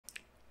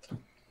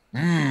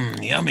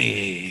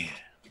Yummy.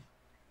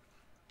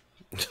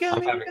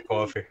 I'm having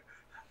coffee.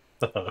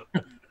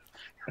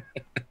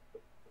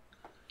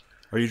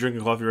 Are you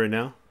drinking coffee right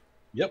now?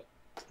 Yep.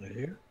 Right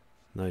here.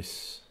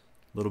 Nice.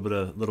 Little bit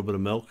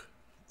of milk.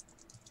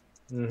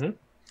 Mm-hmm.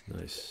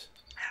 Nice.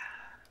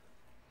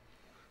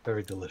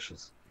 Very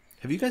delicious.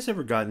 Have you guys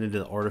ever gotten into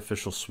the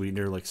artificial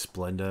sweetener like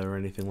Splenda or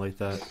anything like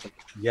that?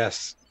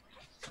 Yes.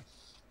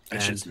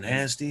 That shit's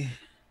nasty.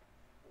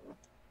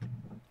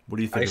 What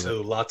do you I think used of to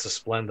it? do lots of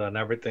Splenda and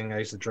everything. I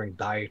used to drink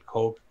Diet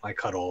Coke. I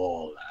cut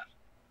all of that.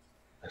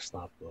 I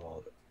stopped with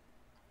all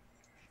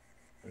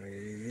of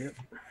it. Yep.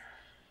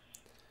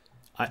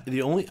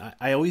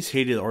 I always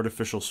hated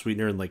artificial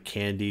sweetener in like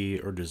candy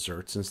or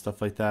desserts and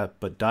stuff like that.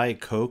 But Diet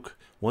Coke,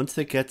 once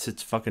it gets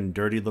its fucking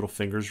dirty little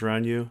fingers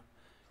around you,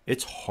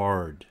 it's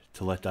hard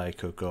to let Diet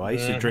Coke go. I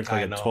used to drink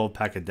like a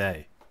 12-pack a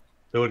day.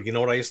 Dude, you know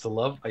what I used to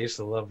love? I used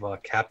to love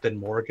Captain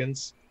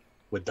Morgan's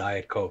with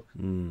Diet Coke.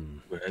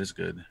 That is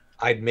good.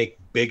 I'd make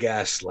big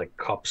ass like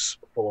cups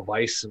full of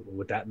ice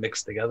with that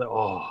mixed together.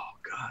 Oh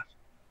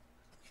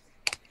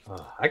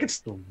God, I could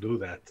still do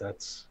that.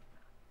 That's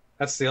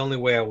the only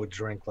way I would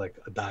drink like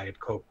a Diet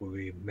Coke would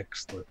be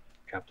mixed with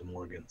Captain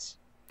Morgan's.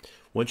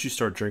 Once you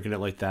start drinking it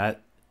like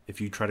that,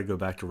 if you try to go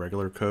back to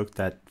regular Coke,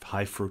 that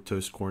high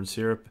fructose corn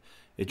syrup,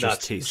 it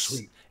just tastes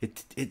sweet.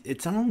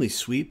 It's not only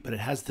sweet, but it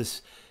has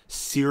this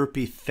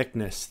syrupy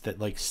thickness that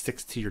like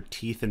sticks to your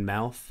teeth and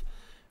mouth,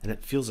 and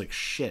it feels like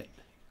shit.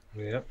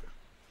 Yep.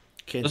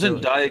 Can't do Doesn't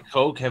it. Diet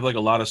Coke have like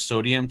a lot of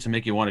sodium to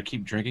make you want to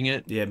keep drinking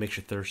it? Yeah, it makes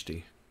you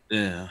thirsty.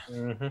 Yeah,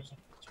 Mm-hmm. that's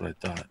what I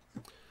thought.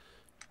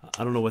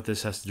 I don't know what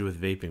this has to do with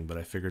vaping, but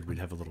I figured we'd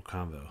have a little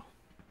convo.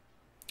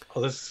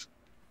 Oh,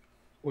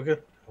 we're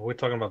good. Are we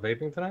talking about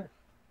vaping tonight?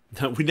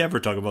 We never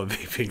talk about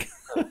vaping.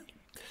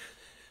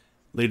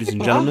 Ladies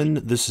and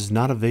gentlemen, this is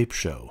not a vape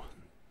show.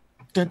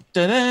 Dun,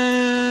 dun,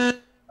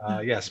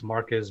 dun. Yes,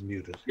 Mark is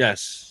muted.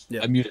 Yes,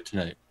 Yeah. I muted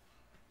tonight.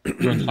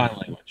 Doing sign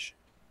language.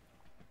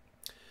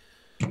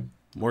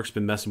 Mark's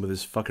been messing with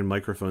his fucking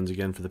microphones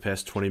again for the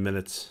past 20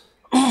 minutes.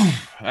 I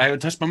haven't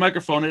touched my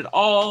microphone at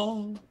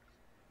all.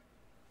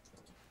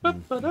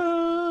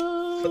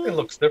 Something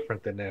looks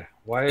different in there.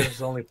 Why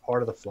is only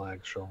part of the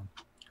flag showing?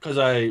 Because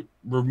I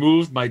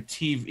removed my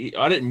TV.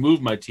 I didn't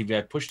move my TV.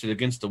 I pushed it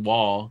against the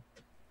wall.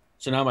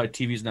 So now my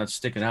TV's not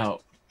sticking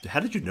out. How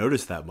did you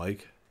notice that,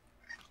 Mike?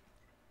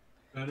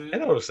 I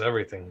notice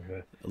everything.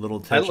 A little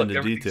attention to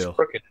everything's detail.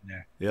 crooked in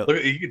there. Yep.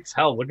 Look, you can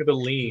tell. Look at the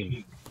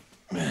lean.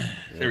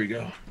 There we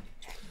go.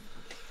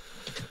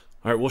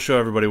 All right, we'll show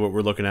everybody what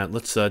we're looking at.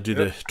 Let's do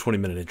the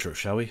 20-minute intro,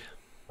 shall we?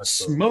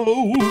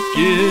 Smoking.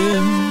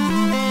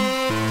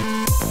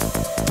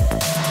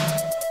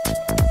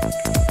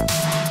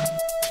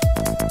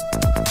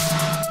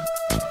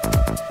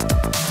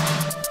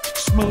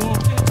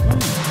 Smoking.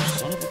 Ooh,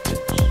 son of a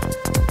bitch.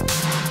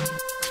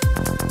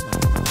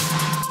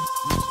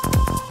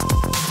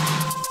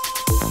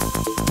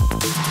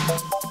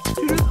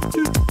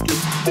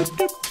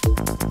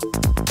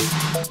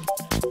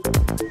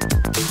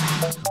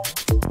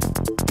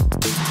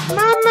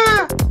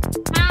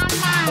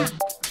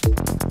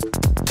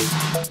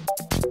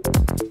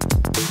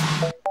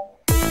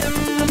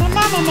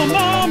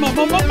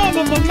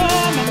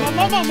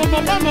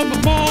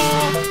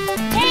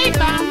 Hey,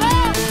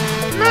 Mama!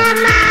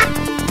 Mama!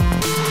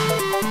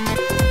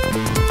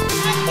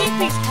 My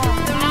pee-pee's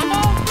hurt,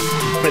 Mama.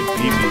 My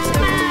baby's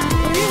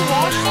Will you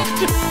wash it?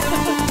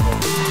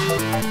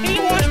 Can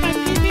you wash my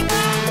pee-pee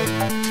now?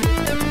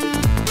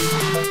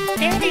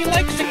 Daddy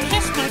likes to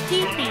kiss my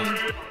pee-pee.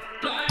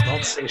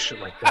 Don't say shit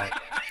like that.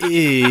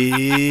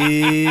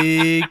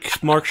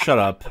 Mark, shut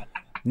up.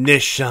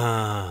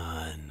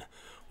 Nishan.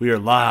 We are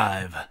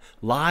live.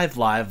 Live.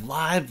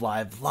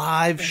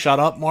 Shut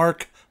up,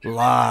 Mark.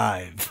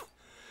 Live.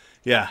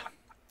 Yeah.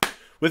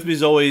 With me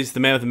as always, the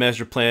man with the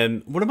master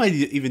plan. What am I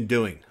even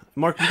doing?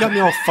 Mark, you got me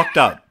all fucked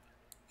up.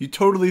 You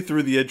totally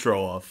threw the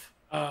intro off.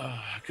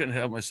 I couldn't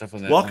help myself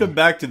on that. Welcome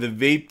back to the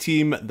Vape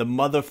Team, the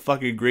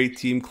motherfucking great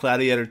team.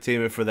 Cloudy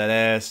Entertainment for that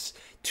ass.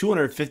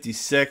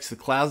 256, the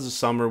clouds of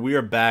summer. We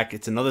are back.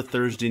 It's another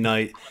Thursday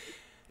night,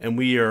 and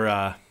we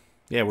are,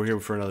 we're here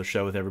for another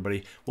show with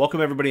everybody.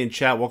 Welcome everybody in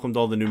chat. Welcome to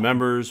all the new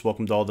members.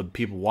 Welcome to all the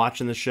people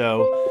watching the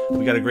show.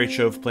 We got a great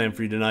show planned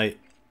for you tonight.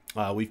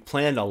 We've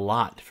planned a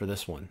lot for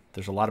this one.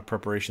 There's a lot of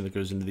preparation that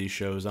goes into these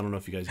shows. I don't know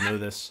if you guys know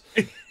this.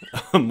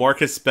 Mark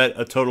has spent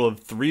a total of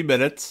 3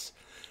 minutes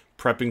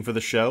prepping for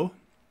the show.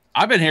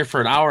 I've been here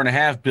for an hour and a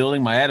half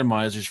building my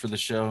atomizers for the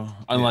show,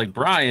 unlike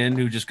Brian,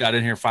 who just got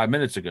in here 5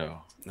 minutes ago.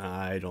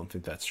 I don't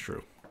think that's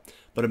true.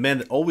 But a man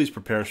that always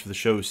prepares for the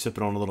show is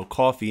sipping on a little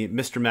coffee,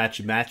 Mr.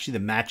 Matchy Matchy, the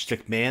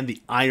matchstick man,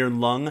 the iron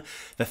lung,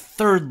 the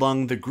third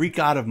lung, the Greek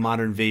god of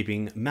modern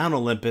vaping, Mount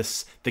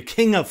Olympus, the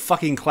king of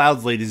fucking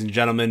clouds, ladies and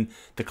gentlemen,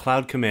 the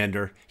cloud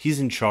commander. He's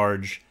in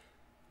charge.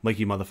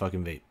 Mikey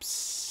motherfucking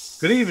Vapes.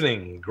 Good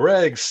evening,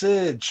 Greg,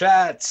 Sid,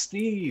 Chat,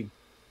 Steve,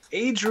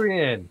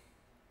 Adrian,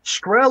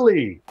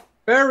 Strelly,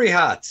 Very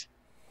Hot,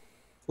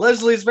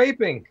 Leslie's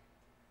Vaping.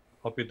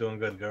 Hope you're doing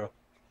good, girl.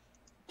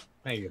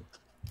 Thank you.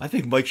 I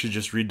think Mike should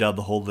just read down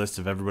the whole list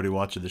of everybody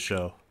watching the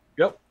show.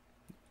 Yep.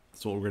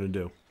 That's what we're going to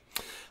do.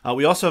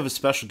 We also have a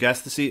special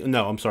guest this evening.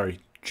 No, I'm sorry.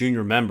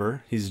 Junior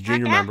member. He's a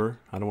junior member.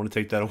 I don't want to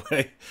take that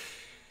away.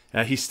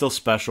 He's still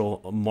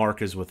special.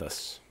 Mark is with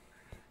us.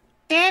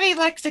 Daddy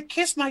likes to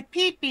kiss my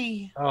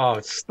pee-pee. Oh,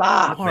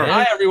 stop, Mark.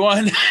 man. Hi,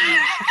 everyone.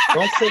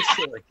 Don't say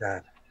shit like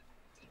that.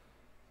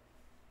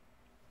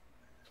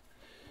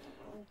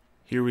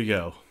 Here we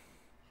go.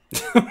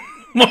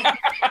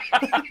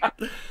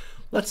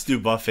 Let's do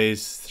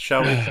buffets,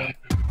 shall we?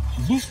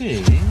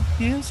 Buffet.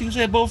 Yes, you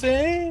said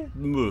buffet.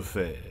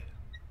 Buffet.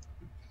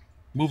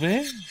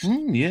 Buffet.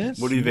 Yes.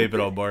 What are you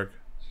vaping on, Mark?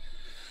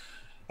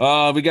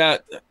 We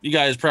got, you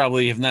guys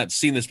probably have not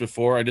seen this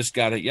before. I just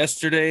got it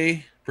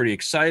yesterday. Pretty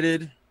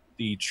excited.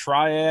 The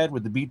Triad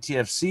with the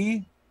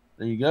BTFC.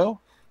 There you go.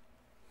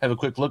 Have a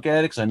quick look at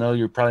it because I know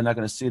you're probably not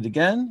going to see it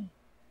again.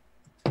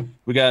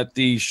 We got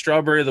the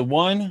Strawberry the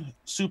One.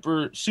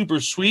 Super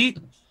sweet.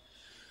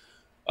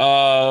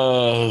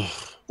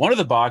 One of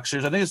the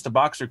boxers, I think it's the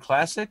Boxer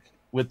Classic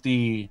with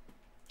the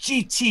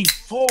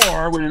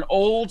GT4 with an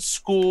old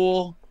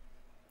school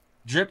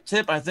drip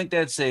tip. I think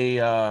that's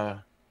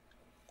a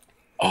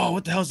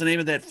what the hell's the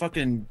name of that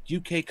fucking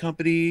UK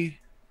company?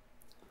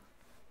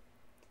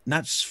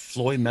 Not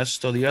Floyd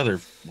Mesto, the other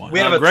one. We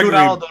have a Gregory,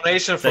 $2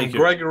 donation from thank you.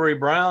 Gregory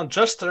Brown.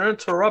 Just to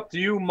interrupt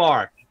you,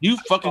 Mark. You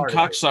fucking Sorry.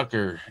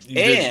 cocksucker. You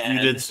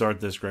And did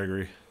start this,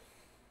 Gregory.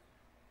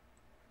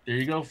 there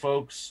you go,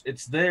 folks.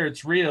 It's there.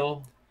 It's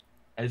real.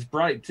 It's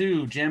bright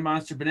too. Jam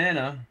Monster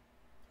Banana.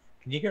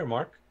 Can you hear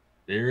Mark?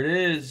 There it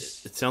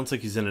is. It sounds like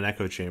he's in an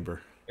echo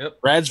chamber.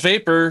 Brad's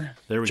Vapor.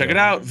 There we Check go. it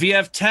out.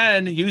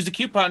 VF10. Use the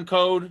coupon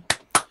code.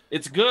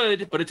 It's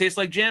good, but it tastes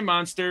like Jam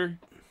Monster.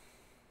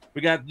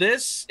 We got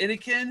this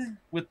Inikin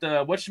with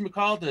the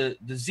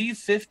the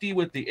Z50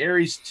 with the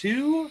Aries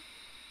 2.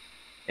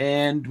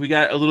 And we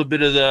got a little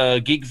bit of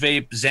the Geek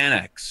Vape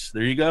Xanax.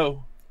 There you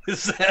go.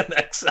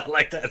 Xanax, I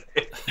like that.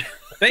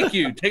 Thank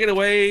you. Take it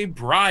away,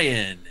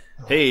 Brian.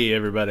 Hey,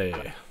 everybody.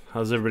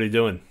 How's everybody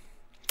doing?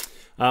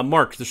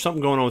 Mark, there's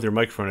something going on with your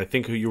microphone. I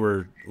think you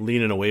were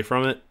leaning away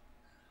from it.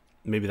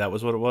 Maybe that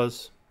was what it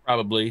was.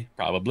 Probably.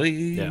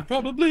 Yeah.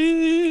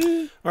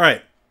 Probably. All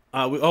right.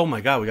 Oh, my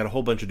God. We got a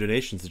whole bunch of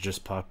donations that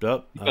just popped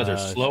up. You guys are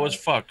slow as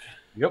fuck.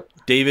 Yep.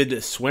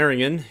 David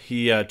Swearingen,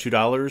 he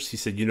 $2. He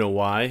said, "You know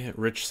why?"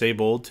 Rich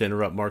Sabold to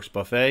interrupt Mark's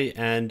buffet,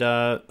 and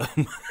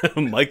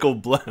Michael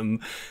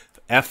Blem,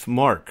 F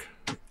Mark.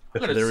 I'm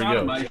gonna There we go.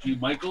 sodomite you,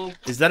 Michael.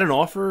 Is that an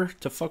offer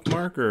to fuck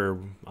Mark, or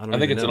I don't? I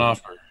think even it's know. an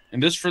offer. And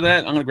just for that,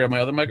 I'm gonna grab my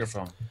other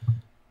microphone.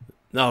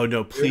 No,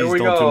 please Here we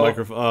don't do go.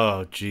 microphone.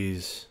 Oh,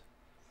 jeez.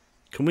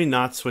 Can we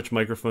not switch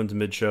microphones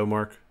mid-show,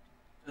 Mark?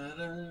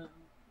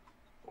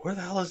 Where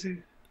the hell is he?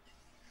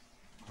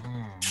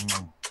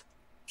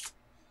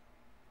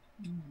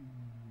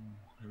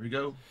 Here we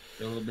go.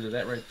 Got a little bit of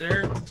that right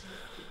there.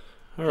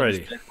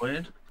 Alrighty.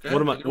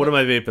 What am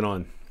I vaping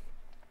on?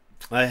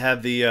 I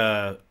have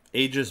the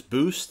Aegis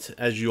Boost,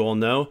 as you all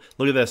know.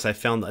 Look at this. I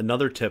found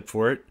another tip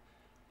for it,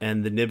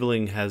 and the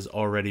nibbling has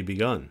already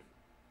begun.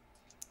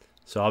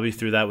 So I'll be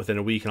through that within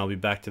a week, and I'll be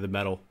back to the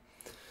metal.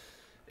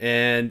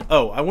 And,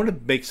 I want to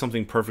make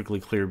something perfectly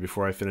clear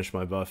before I finish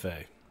my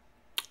buffet.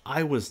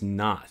 I was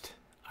not,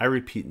 I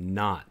repeat,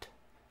 not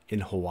in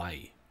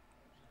Hawaii.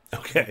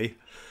 Okay?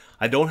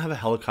 I don't have a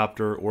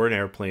helicopter or an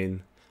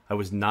airplane. I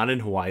was not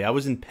in Hawaii. I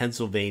was in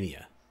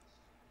Pennsylvania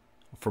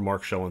for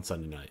Mark's show on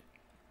Sunday night.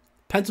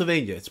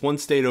 Pennsylvania, it's one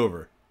state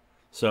over.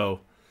 So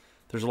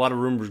there's a lot of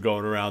rumors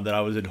going around that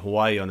I was in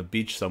Hawaii on a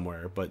beach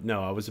somewhere, but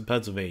no, I was in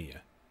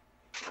Pennsylvania.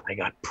 I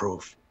got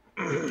proof.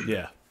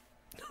 Yeah.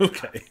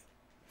 Okay.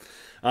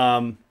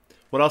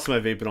 What else am I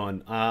vaping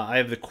on? I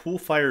have the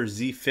Coolfire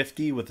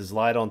Z50 with his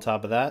light on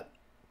top of that.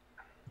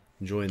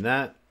 Enjoying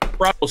that.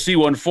 Bravo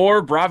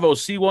C14. Bravo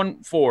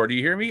C14. Do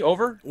you hear me?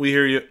 Over. We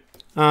hear you.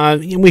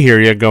 We hear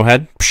you. Go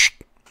ahead.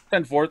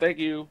 10-4. Thank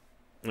you.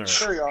 All right.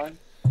 Carry on.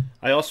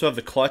 I also have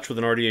the clutch with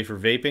an RDA for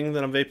vaping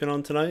that I'm vaping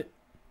on tonight,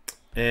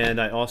 and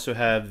I also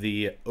have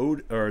the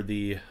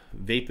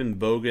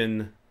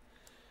VAPNFAGAN.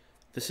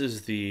 This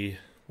is the,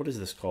 what is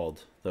this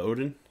called? The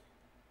Odin?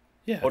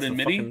 Yeah. it's Odin the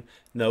Mini? fucking-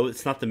 no,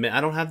 it's not the Mini.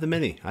 I don't have the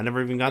Mini. I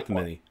never even got the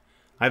Mini.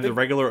 I have the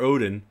regular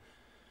Odin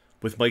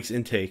with Mike's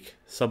intake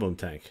sub-ohm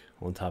tank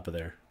on top of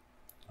there.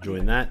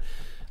 Enjoying that.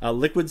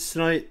 Liquids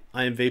tonight,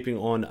 I am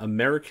vaping on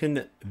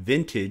American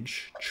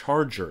Vintage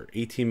Charger,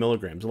 18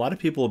 milligrams. A lot of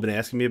people have been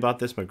asking me about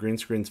this. My green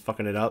screen's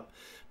fucking it up.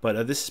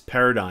 But this is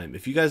Paradigm.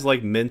 If you guys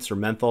like mints or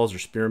menthols or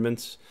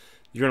spearmints,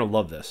 you're going to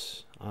love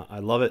this. I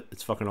love it.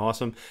 It's fucking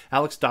awesome.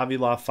 Alex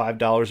Davila,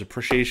 $5.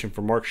 Appreciation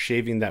for Mark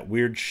shaving that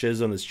weird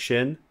shiz on his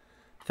chin.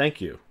 Thank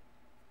you.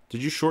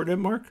 Did you shorten it,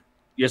 Mark?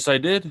 Yes, I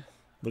did.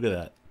 Look at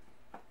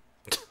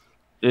that.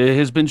 It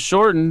has been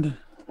shortened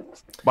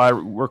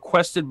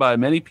requested by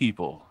many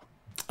people.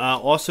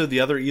 Also, the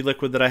other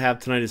e-liquid that I have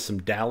tonight is some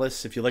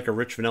Dallas. If you like a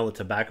rich vanilla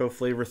tobacco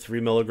flavor,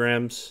 3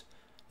 milligrams.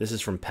 This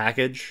is from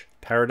Package,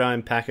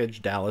 Paradigm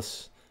Package,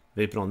 Dallas.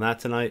 Vaping on that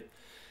tonight.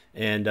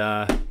 And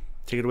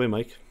take it away,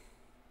 Mike.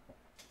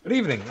 Good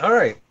evening. All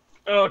right.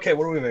 Okay,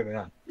 what are we vaping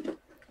on?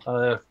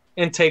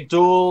 Intake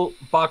Dual,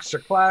 Boxer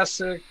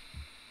Classic,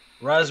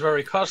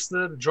 Raspberry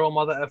Custard, Joe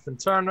Mother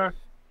Effin Turner.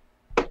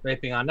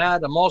 Vaping on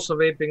that. I'm also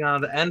vaping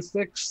on the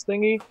antics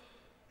thingy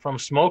from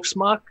Smoke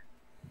Smock.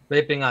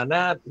 Vaping on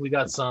that. We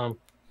got some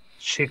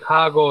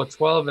Chicago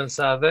 12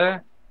 inside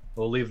there.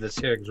 We'll leave this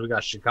here because we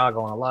got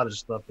Chicago on a lot of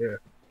stuff here.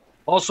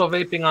 Also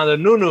vaping on the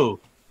Nunu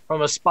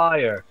from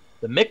Aspire.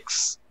 The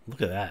Mix.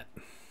 Look at that.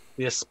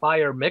 The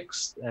Aspire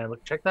Mix. And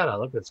look, check that out.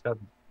 Look, it's got...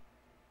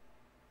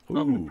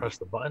 Let me Ooh. press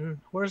the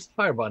button. Where's the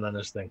fire button on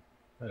this thing?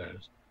 There it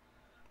is.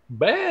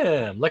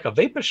 Bam! Like a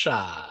Vapor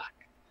Shock.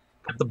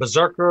 Got the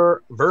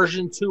Berserker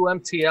version 2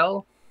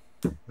 MTL.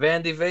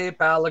 Vandy Vape,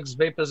 Alex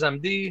Vapors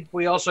MD.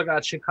 We also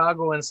got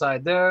Chicago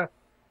inside there.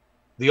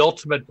 The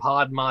ultimate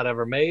pod mod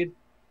ever made.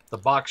 The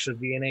Boxer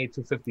DNA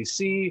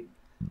 250C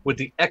with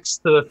the X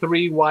to the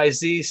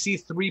 3YZ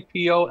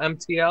C3PO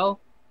MTL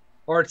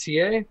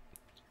RTA.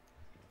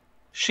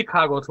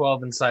 Chicago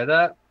 12 inside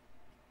that.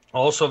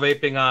 Also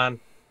vaping on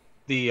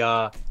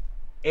the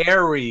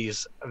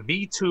Aries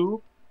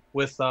V2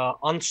 with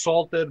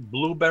unsalted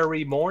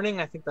blueberry morning.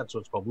 I think that's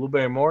what it's called,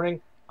 blueberry morning,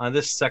 on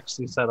this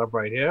sexy setup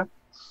right here.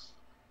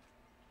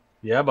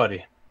 Yeah,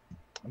 buddy.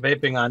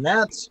 Vaping on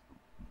that.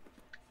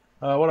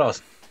 What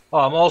else? Oh,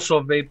 I'm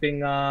also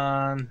vaping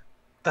on... What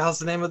the hell's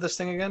the name of this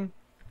thing again?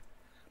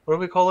 What do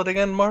we call it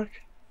again, Mark?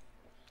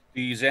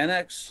 The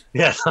Xanax.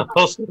 Yes, I'm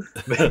also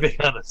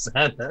vaping on a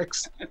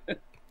Xanax.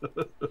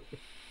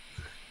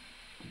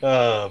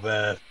 Oh,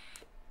 man.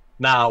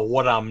 Now,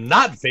 what I'm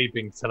not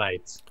vaping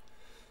tonight...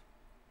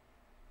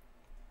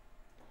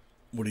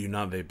 What are you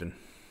not vaping?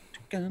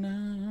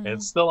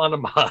 It's still on a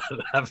mod. I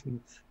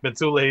haven't been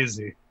too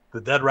lazy. The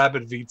Dead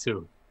Rabbit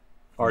V2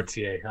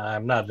 RTA.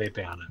 I'm not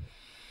vaping on it.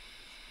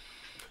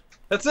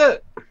 That's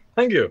it.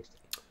 Thank you.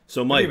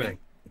 So, Good Mike, evening.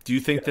 do you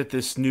think that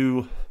this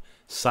new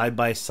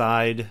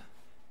side-by-side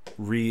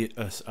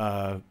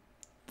the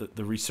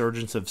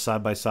resurgence of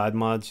side-by-side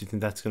mods, you think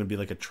that's going to be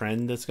like a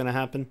trend that's going to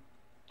happen?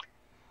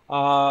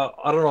 I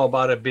don't know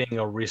about it being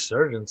a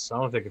resurgence. I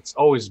don't think it's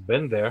always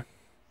been there.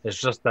 It's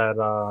just that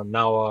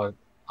now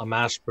a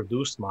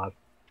mass-produced mod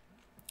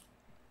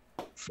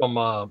from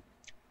a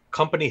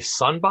company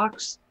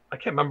Sunbox. I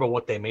can't remember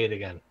what they made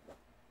again.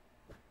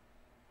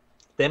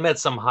 They made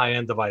some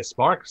high-end device.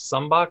 Mark,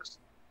 Sunbox?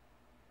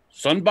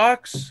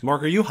 Sunbox?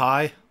 Mark, are you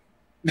high?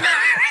 No.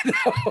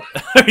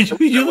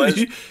 you were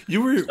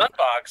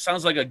Sunbox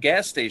sounds like a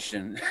gas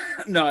station.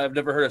 No, I've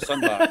never heard of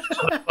Sunbox.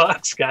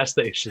 Sunbox gas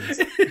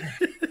stations.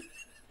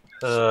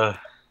 But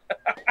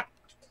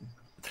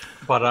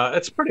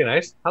it's pretty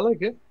nice. I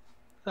like it.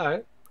 All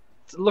right.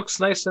 It looks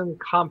nice and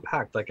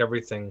compact, like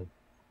everything.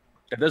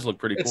 It does look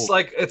pretty cool. It's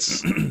like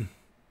it's an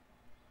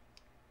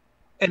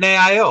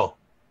AIO.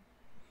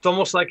 It's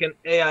almost like an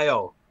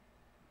AIO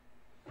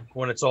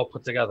when it's all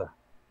put together.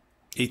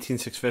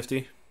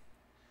 18650.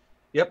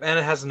 Yep, and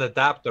it has an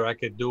adapter. I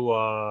could do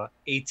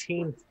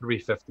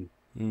 18350.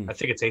 I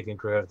think it's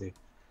 18350.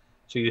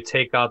 So you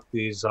take out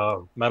these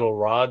metal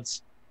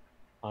rods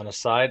on the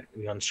side,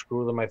 you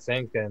unscrew them, I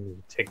think, and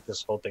you take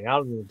this whole thing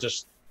out, and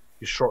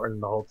you shorten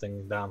the whole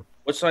thing down.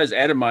 What size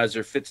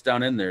atomizer fits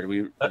down in there?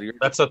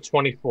 That's a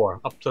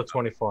 24, up to a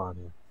 24 on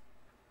here.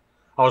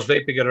 I was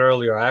vaping it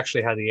earlier. I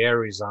actually had the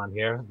Aries on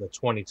here, the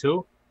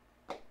 22.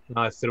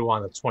 Now I threw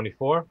on the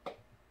 24.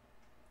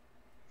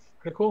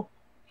 Pretty cool.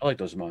 I like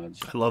those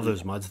mods. I love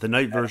those mods. The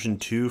Night version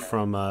 2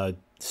 from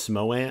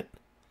Smoant.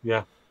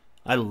 Yeah.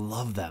 I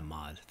love that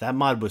mod. That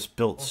mod was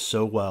built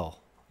so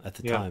well at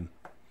the time.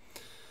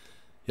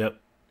 Yep.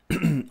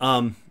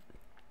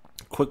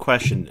 Quick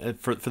question.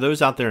 For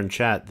those out there in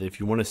chat, if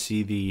you want to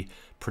see the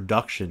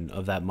production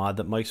of that mod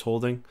that Mike's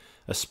holding,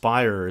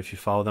 Aspire, if you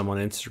follow them on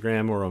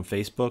Instagram or on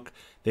Facebook,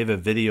 they have a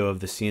video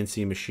of the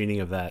CNC machining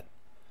of that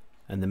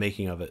and the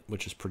making of it,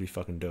 which is pretty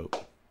fucking dope.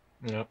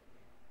 Yep.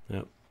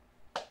 Yep.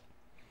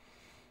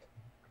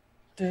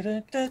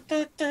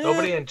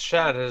 Nobody in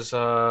chat is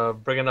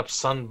bringing up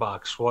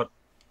Sunbox. What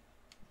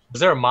was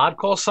there a mod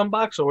called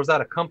Sunbox, or was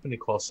that a company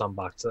called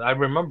Sunbox? I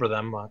remember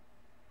them.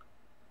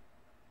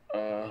 Hold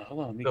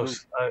on, let me go.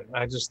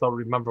 I just don't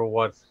remember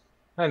what.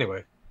 Anyway,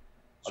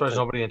 as far as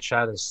nobody in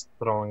chat is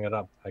throwing it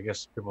up, I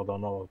guess people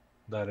don't know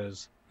what that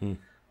is.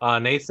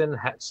 Nathan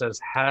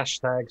says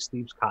hashtag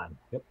Steve's Cotton.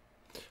 Yep.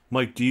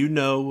 Mike, do you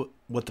know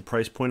what the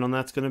price point on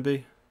that's going to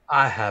be?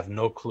 I have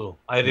no clue.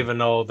 I didn't even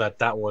know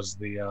that was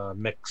the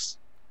mix.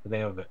 The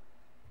name of it.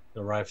 It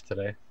arrived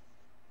today.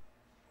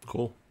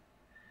 Cool.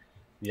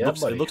 Yeah,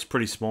 it looks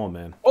pretty small,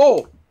 man.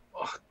 Oh,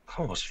 I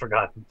almost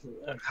forgot.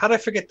 How did I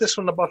forget this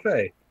one? The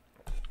buffet.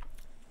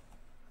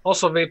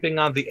 Also vaping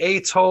on the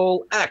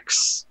Atoll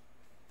X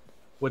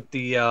with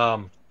the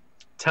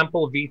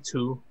Temple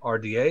V2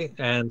 RDA,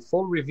 and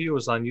full review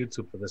is on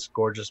YouTube for this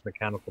gorgeous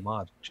mechanical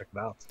mod. Check it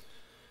out.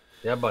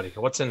 Yeah, buddy.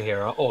 What's in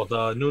here? Oh,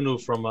 the Nunu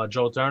from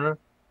Joe Turner.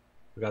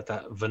 We got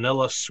that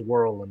Vanilla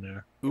Swirl in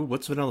there. Ooh,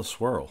 what's Vanilla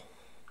Swirl?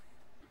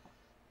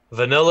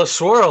 Vanilla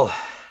Swirl.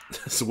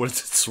 So what is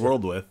it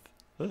swirled with?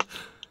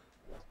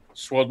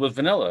 Swirled with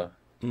vanilla.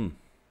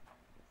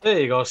 There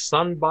you go.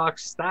 Sunbox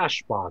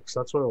Stash Box.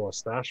 That's what it was.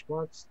 Stash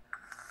Box.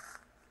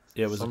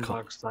 Yeah, it was Some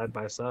box side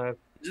by side.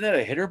 Isn't that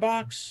a hitter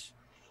box?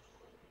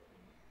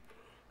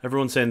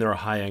 Everyone's saying they're a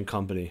high-end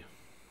company.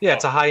 Yeah,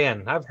 it's a high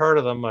end. I've heard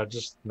of them. I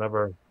just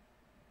never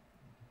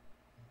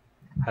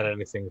had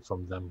anything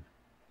from them.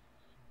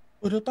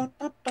 So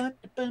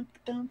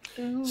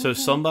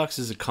Sunbox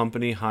is a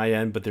company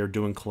high-end, but they're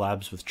doing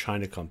collabs with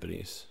China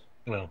companies.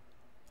 No.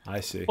 I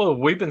see. Well,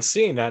 we've been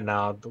seeing that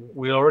now.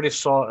 We already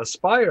saw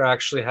Aspire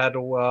actually had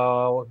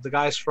the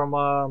guys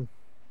from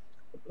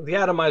the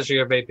atomizer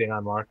you're vaping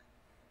on, Mark.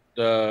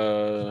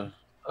 The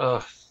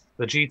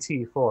The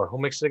GT4. Who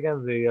makes it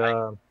again?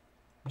 The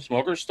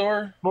Smoker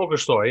Store? Smoker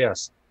Store,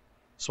 yes.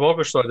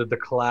 Smoker Store did the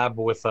collab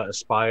with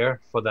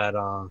Aspire for that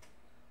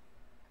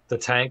the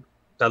tank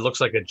that looks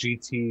like a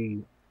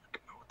GT.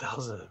 What the hell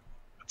is it?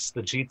 It's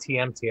the GT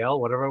MTL,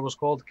 whatever it was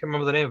called. I can't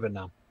remember the name of it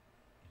now.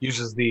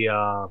 Uses the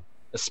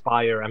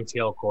Aspire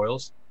MTL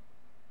coils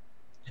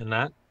in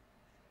that.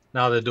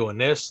 Now they're doing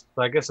this.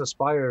 So I guess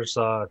Aspire's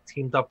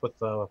teamed up with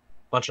a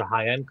bunch of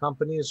high-end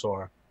companies,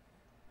 or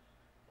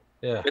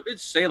yeah. They did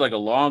say like a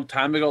long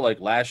time ago, like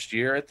last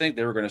year, I think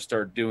they were going to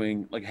start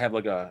doing have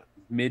like a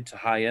mid to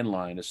high end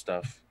line of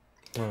stuff.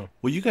 Well,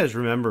 you guys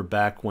remember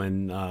back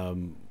when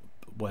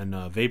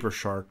Vapor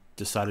Shark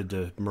decided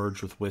to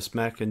merge with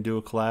Wismec and do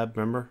a collab,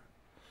 remember?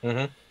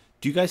 Mm-hmm.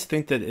 Do you guys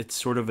think that it's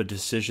sort of a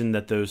decision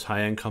that those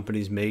high-end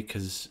companies make?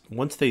 Because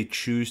once they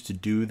choose to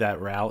do that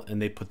route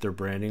and they put their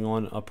branding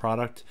on a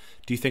product,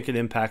 do you think it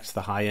impacts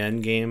the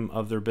high-end game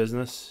of their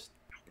business?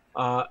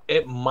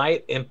 It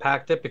might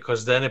impact it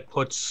because then it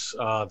puts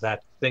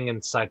that thing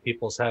inside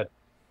people's head.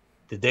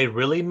 Did they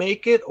really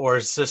make it, or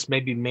is this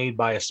maybe made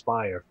by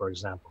Aspire, for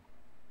example?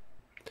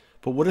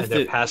 But what if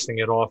they're passing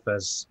it off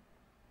as?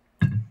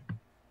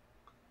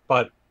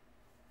 But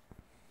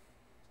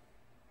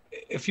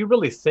if you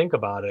really think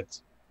about it,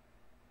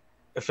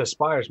 if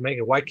Aspire's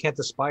making it, why can't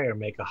Aspire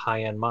make a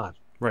high-end mod?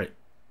 Right.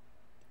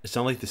 It's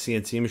not like the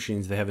CNC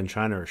machines they have in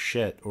China are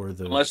shit, or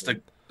the unless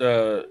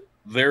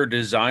they're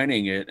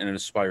designing it and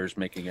Aspire's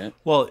making it.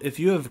 Well, if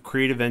you have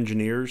creative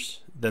engineers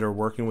that are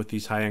working with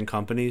these high-end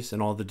companies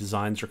and all the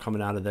designs are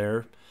coming out of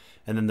there,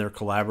 and then they're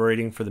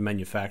collaborating for the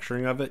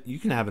manufacturing of it, you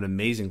can have an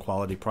amazing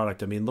quality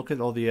product. I mean, look at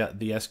all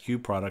the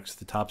SQ products,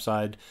 the top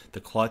side,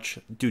 the clutch.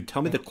 Dude,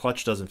 tell me the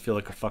clutch doesn't feel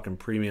like a fucking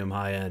premium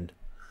high-end.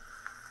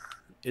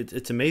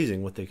 It's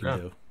amazing what they can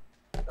do.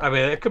 I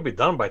mean, it could be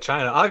done by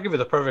China. I'll give you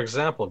the perfect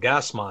example.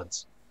 Gas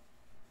mods.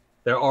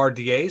 Their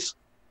RDAs,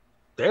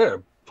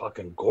 they're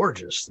fucking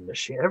gorgeous. The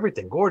machine,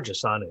 everything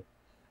gorgeous on it.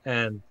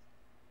 And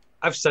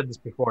I've said this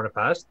before in the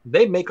past.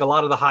 They make a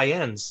lot of the high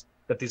ends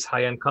that these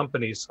high end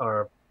companies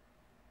are.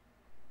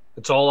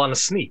 It's all on a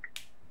sneak.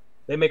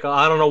 They make.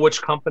 I don't know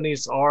which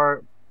companies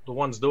are the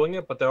ones doing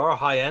it, but there are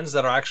high ends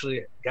that are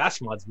actually gas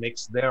mods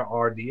makes their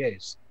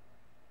RDAs.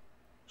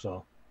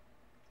 So,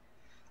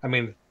 I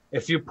mean,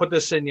 if you put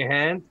this in your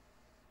hand,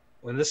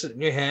 when this is in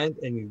your hand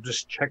and you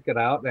just check it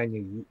out and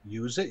you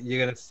use it,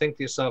 you're gonna think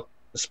to yourself,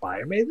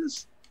 Aspire made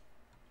this?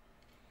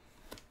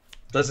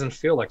 Doesn't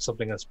feel like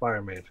something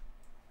Aspire made.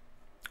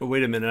 Oh,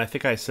 wait a minute, I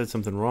think I said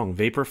something wrong.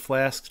 Vapor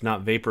Flask,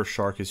 not Vapor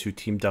Shark, is who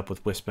teamed up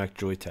with Wismec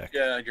Joytech.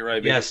 Yeah, you're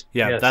right. Yes.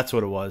 Yeah, yes. That's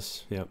what it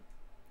was. Yep.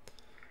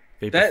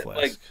 Vapor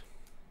Flask. Like,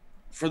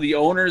 for the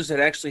owners that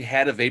actually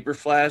had a Vapor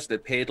Flask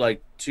that paid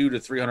like $200 to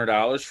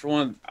 $300 for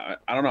one, I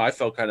don't know. I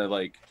felt kind of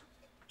like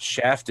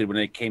shafted when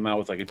they came out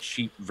with like a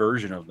cheap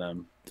version of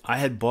them. I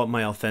had bought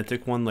my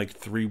authentic one like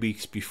 3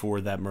 weeks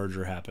before that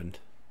merger happened.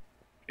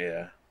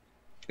 Yeah.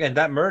 And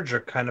that merger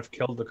kind of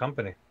killed the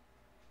company.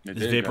 Is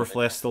Vapor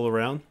Flask still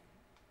around?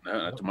 No,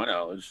 not to my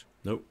knowledge.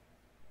 Nope.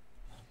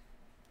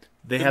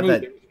 They have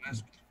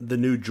the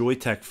new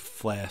Joytech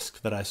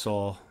flask that I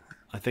saw.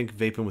 I think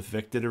Vaping with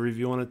Vic did a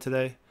review on it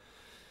today.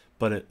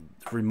 But it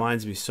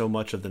reminds me so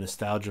much of the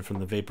nostalgia from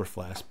the Vapor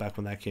Flask back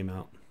when that came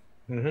out.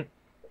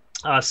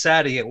 Mm-hmm.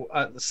 Sadie,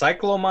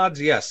 Cyclo mods,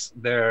 yes,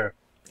 they're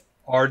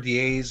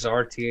RDAs,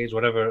 RTAs,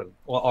 whatever.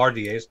 Well,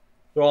 RDAs,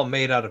 they're all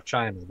made out of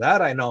China.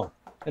 That I know,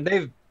 and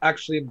they've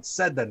actually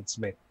said that it's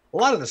made. A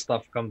lot of the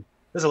stuff comes.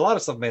 There's a lot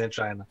of stuff made in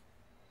China.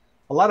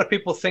 A lot of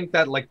people think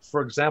that, like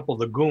for example,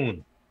 the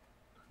Goon.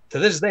 To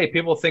this day,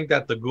 people think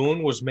that the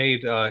Goon was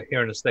made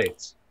here in the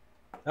States.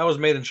 That was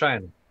made in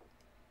China.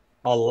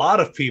 A lot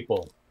of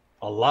people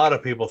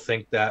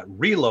think that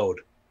Reload,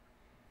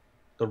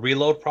 the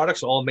Reload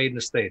products, are all made in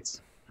the States.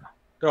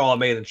 They're all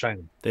made in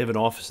China. They have an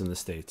office in the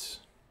States.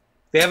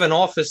 They have an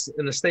office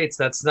in the States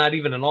that's not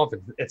even an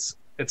office.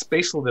 It's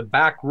basically the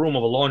back room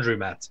of a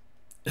laundromat.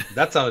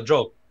 That's not a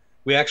joke.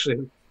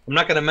 I'm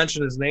not going to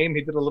mention his name.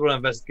 He did a little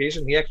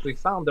investigation. He actually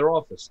found their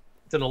office.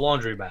 It's in a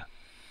laundromat.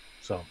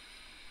 So.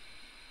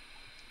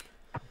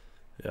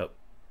 Yep.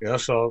 Yeah,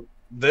 so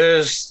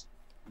there's...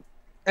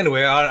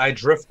 Anyway, I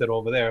drifted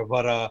over there,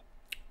 but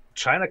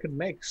China could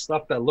make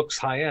stuff that looks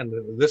high-end.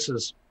 This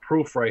is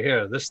proof right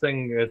here. This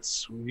thing,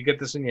 you get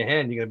this in your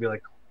hand, you're going to be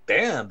like,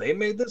 damn, they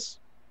made this?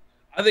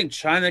 I think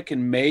China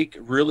can make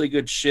really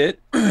good shit.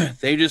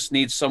 They just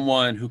need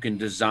someone who can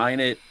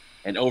design it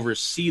and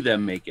oversee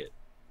them make it.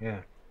 Yeah.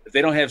 If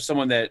they don't have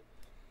someone that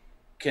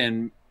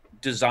can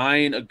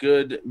design a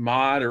good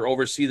mod or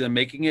oversee them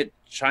making it,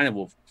 China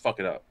will fuck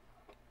it up.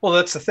 Well,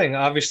 that's the thing.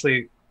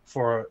 Obviously,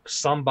 for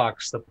some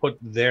box to put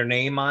their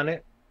name on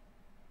it,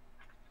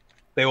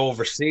 they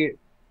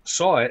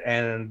saw it,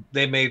 and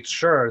they made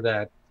sure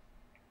that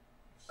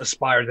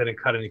Aspire didn't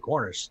cut any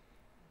corners.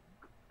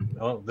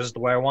 Oh, this is the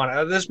way I want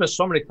it. There's been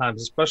so many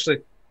times, especially,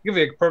 I'll give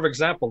you a perfect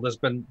example. There's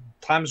been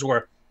times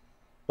where,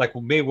 like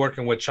me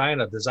working with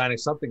China, designing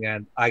something,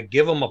 and I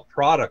give them a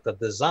product, a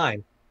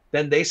design,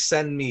 then they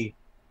send me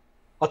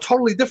a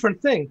totally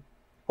different thing.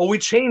 Oh, we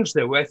changed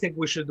it. I think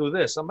we should do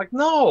this. I'm like,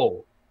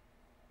 no.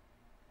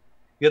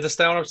 You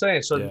understand what I'm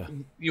saying? So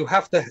you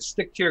have to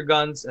stick to your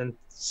guns and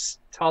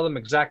tell them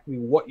exactly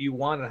what you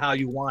want and how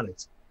you want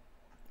it.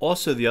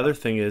 Also, the other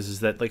thing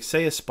is that, like,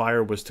 say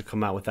Aspire was to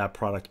come out with that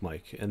product,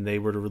 Mike, and they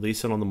were to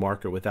release it on the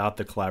market without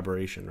the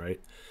collaboration, right?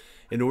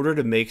 In order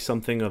to make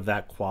something of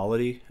that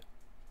quality,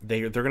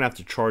 they're going to have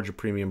to charge a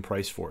premium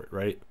price for it,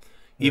 right?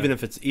 Even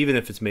if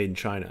it's made in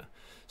China.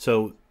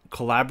 So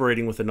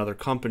collaborating with another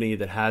company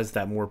that has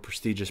that more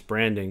prestigious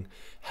branding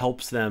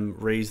helps them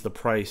raise the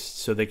price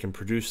so they can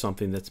produce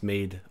something that's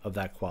made of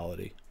that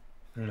quality.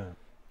 Yeah.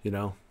 You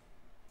know?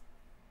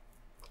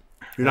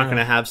 You're not going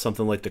to have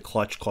something like the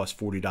clutch cost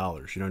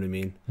 $40. You know what I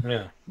mean?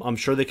 Yeah. I'm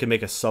sure they can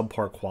make a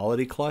subpar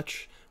quality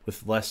clutch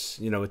with less,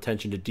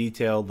 attention to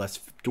detail, less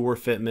door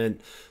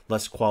fitment,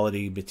 less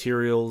quality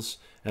materials,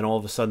 and all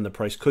of a sudden the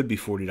price could be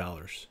 $40.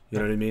 You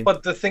know what I mean?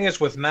 But the thing is,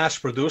 with mass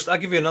produced, I'll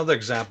give you another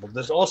example.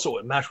 There's also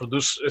with mass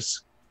produced.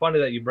 It's funny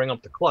that you bring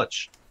up the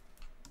clutch.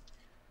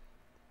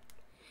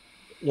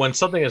 When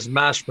something is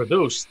mass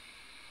produced,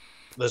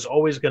 there's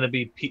always going to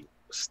be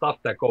stuff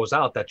that goes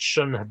out that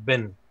shouldn't have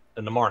been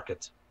in the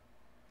market.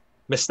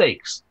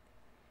 Mistakes.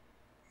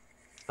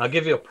 I'll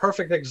give you a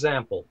perfect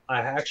example.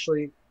 I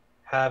actually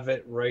have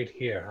it right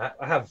here.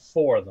 I have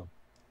 4 of them.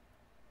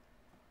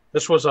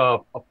 This was a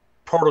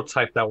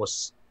prototype that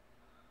was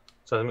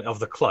of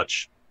the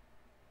clutch.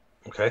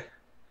 Okay.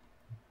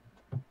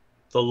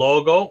 The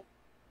logo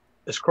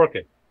is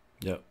crooked.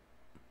 Yep.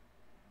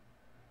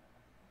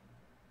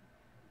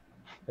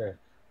 Okay.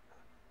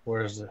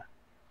 Where's the?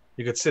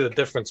 You can see the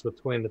difference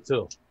between the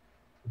two.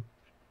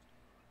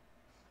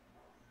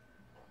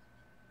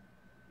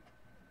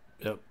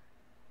 Yep.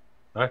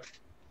 All right.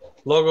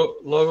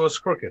 Logo is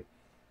crooked.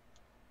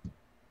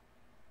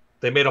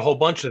 They made a whole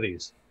bunch of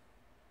these.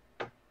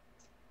 And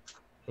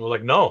we're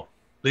like, no,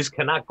 these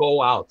cannot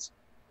go out.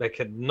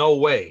 No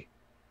way.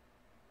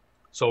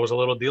 So it was a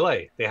little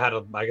delay.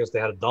 I guess they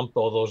had to dump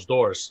all those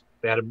doors.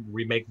 They had to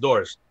remake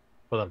doors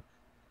for them.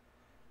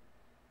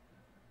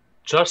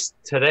 Just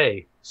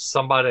today,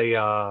 somebody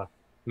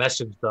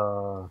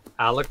messaged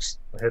Alex,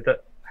 hit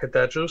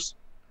that juice,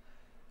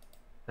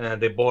 and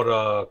they bought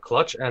a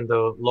clutch, and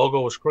the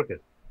logo was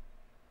crooked.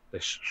 They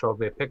showed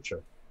me a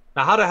picture.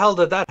 Now, how the hell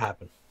did that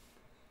happen?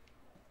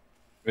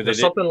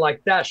 Something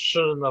like that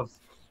shouldn't have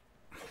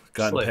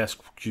gotten slid past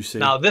QC.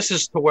 Now, this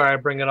is to where I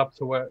bring it up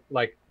to where,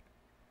 like,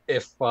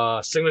 if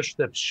Signature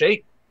Tip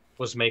Shake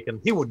was making,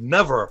 he would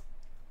never.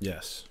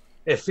 Yes.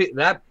 If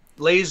that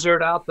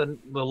lasered out the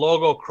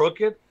logo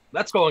crooked,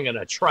 that's going in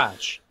a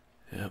trash.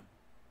 Yeah.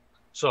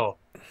 So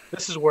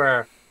this is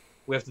where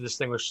we have to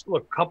distinguish.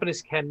 Look,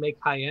 companies can make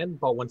high end,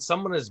 but when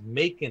someone is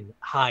making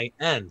high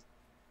end,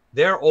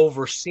 they're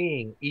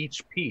overseeing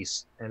each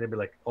piece, and they'd be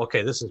like,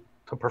 okay, this is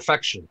to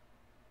perfection.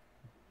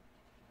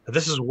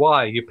 This is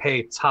why you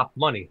pay top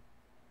money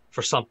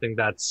for something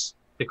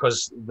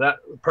because that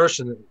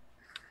person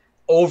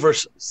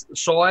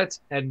oversaw it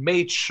and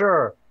made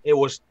sure it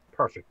was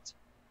perfect.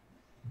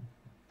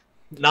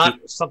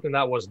 Not something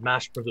that was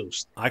mass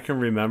produced. I can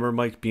remember,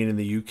 Mike, being in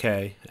the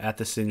UK at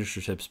the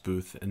Signature Tips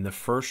booth, and the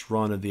first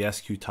run of the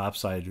SQ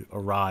Topside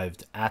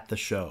arrived at the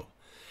show.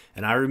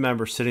 And I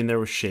remember sitting there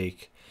with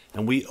Shake,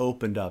 and we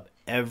opened up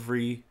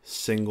every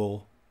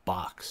single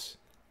box.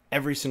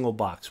 Every single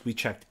box. We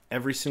checked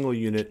every single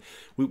unit.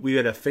 We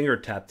had a finger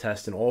tap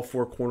test in all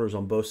 4 corners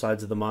on both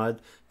sides of the mod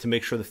to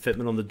make sure the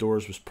fitment on the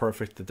doors was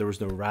perfect, that there was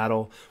no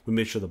rattle. We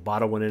made sure the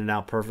bottle went in and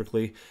out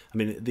perfectly. I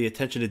mean, the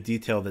attention to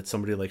detail that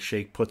somebody like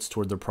Shake puts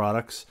toward their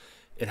products,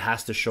 it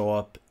has to show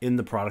up in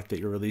the product that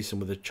you're releasing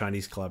with a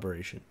Chinese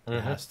collaboration. Mm-hmm.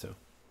 It has to.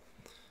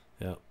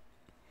 Yeah.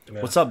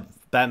 What's up,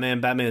 Batman?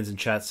 Batman's in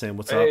chat saying,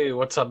 what's up? Hey,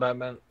 what's up,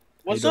 Batman?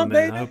 What's up,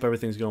 baby? I hope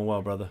everything's going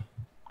well, brother.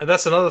 And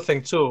that's another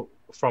thing, too,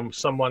 from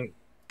someone...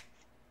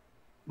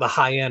 the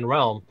high-end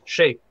realm,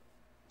 Shake.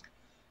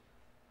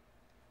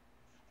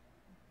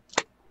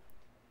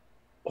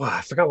 Well,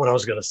 I forgot what I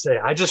was gonna say.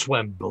 I just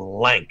went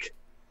blank.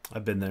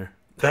 I've been there.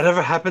 That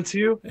ever happened to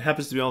you? It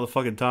happens to me all the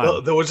fucking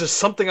time. There was just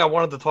something I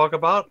wanted to talk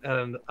about,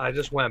 and I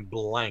just went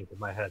blank in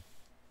my head.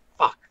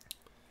 Fuck.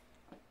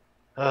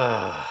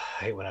 I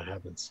hate when that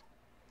happens.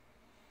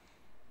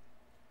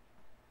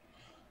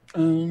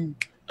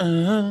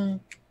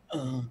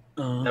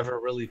 Never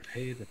really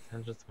paid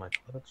attention to my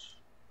clutch.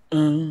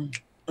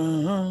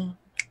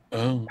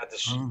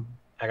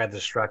 I got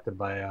distracted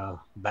by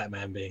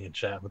Batman being in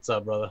chat. What's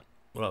up, brother?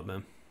 What up,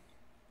 man?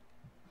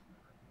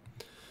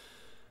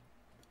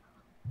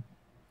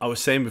 I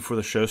was saying before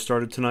the show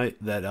started tonight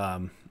that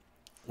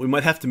We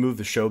might have to move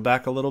the show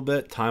back a little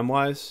bit,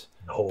 time-wise.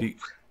 No.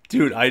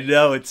 Dude, I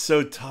know. It's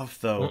so tough,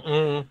 though.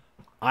 Mm-mm.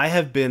 I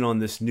have been on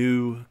this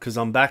new... Because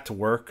I'm back to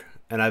work,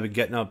 and I've been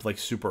getting up, like,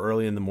 super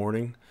early in the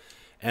morning.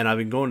 And I've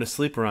been going to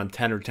sleep around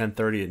 10 or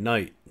 10:30 at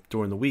night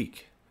during the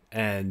week.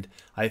 And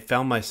I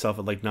found myself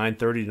at, like,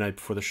 9:30 tonight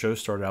before the show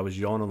started. I was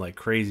yawning like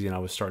crazy, and I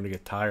was starting to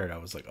get tired. I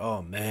was like,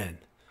 oh, man.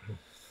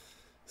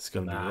 It's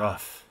going to be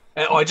rough.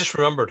 And, I just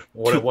remembered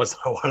what it was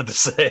I wanted to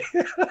say.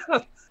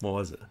 What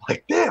was it?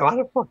 Like, damn, how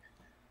the fuck?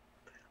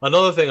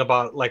 Another thing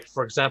about, like,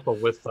 for example,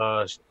 with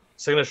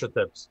signature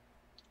tips,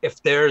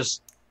 if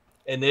there's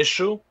an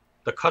issue,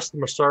 the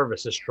customer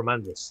service is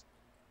tremendous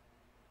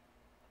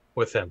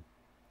with him.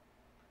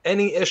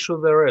 Any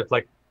issue there is,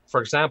 like,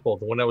 for example,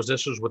 when there was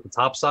issues with the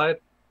top side,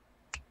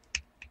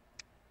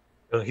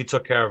 he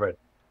took care of it.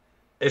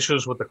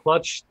 Issues with the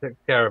clutch, took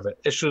care of it.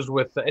 Issues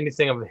with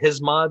anything of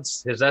his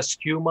mods, his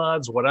SQ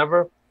mods,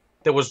 whatever.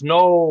 There was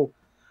no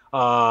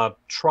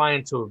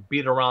trying to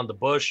beat around the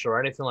bush or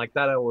anything like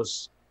that. It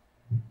was,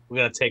 we're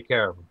going to take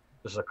care of him.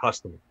 This is a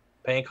customer.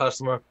 Paying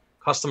customer,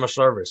 customer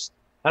service.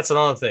 That's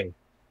another thing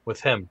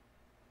with him.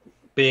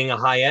 Being a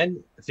high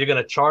end, if you're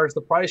going to charge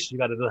the price, you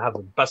got to have the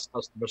best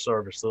customer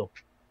service too.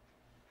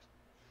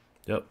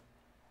 Yep.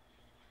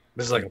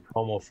 This is like a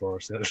promo for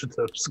us. Dude,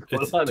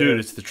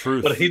 it's the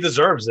truth. But he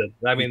deserves it.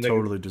 I mean, he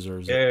totally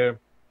deserves it.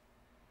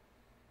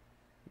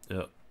 Yeah.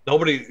 Yep.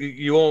 Nobody,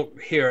 you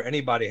won't hear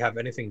anybody have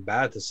anything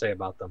bad to say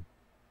about them.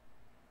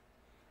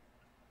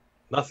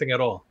 Nothing at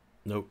all.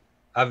 Nope.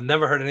 I've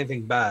never heard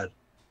anything bad.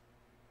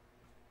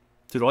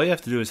 Dude, all you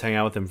have to do is hang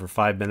out with him for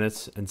 5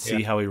 minutes and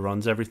see how he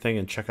runs everything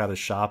and check out his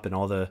shop and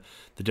all the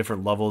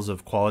different levels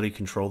of quality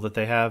control that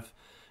they have.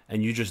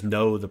 And you just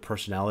know the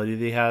personality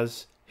that he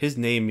has. His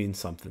name means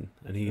something,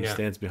 and he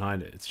stands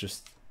behind it.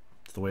 It's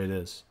the way it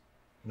is.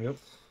 Yep.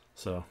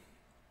 So,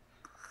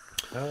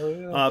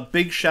 yeah.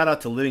 big shout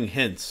out to Living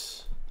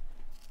Hints.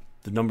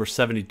 The number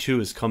 72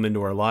 has come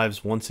into our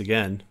lives once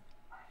again.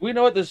 We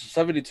know what this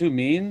 72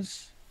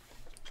 means?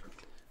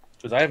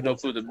 Because I have no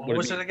clue. What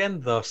was it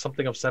again? The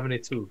something of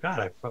 72. God,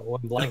 I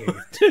went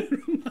blanking.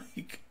 Dude,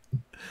 Mike.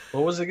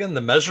 What was it again?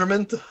 The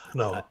measurement?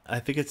 No. I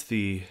think it's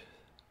the...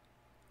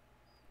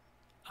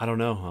 I don't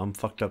know. I'm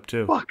fucked up,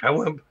 too. Fuck, I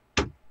went...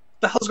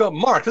 The hell's going,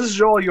 Mark? This is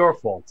all your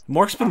fault.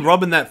 Mark's been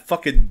rubbing that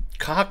fucking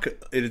cock,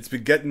 and it's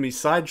been getting me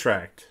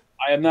sidetracked.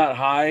 I am not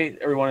high.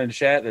 Everyone in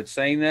chat that's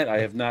saying that, I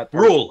have not.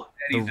 Rule.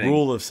 The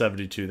rule of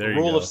 72. There you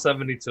go. Rule of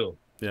 72.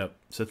 Yep.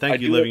 So thank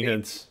you, Living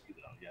Hints.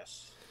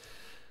 Yes.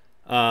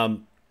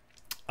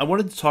 I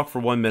wanted to talk for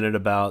 1 minute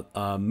about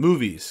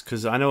movies,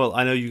 because I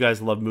know you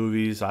guys love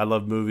movies. I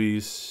love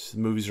movies.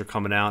 Movies are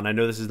coming out, and I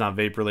know this is not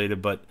vape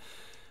related, but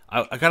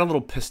I got a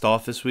little pissed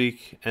off this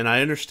week, and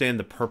I understand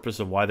the purpose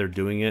of why they're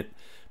doing it.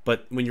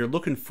 But when you're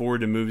looking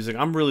forward to movies, like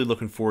I'm really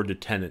looking forward to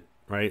Tenet,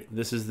 right?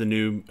 This is the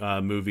new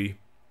movie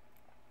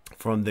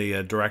from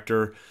the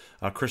director,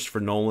 Christopher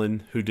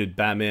Nolan, who did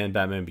Batman,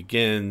 Batman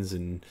Begins,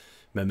 and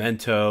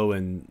Memento,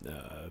 and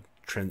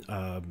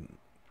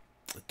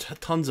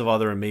tons of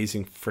other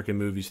amazing freaking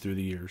movies through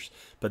the years.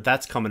 But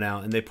that's coming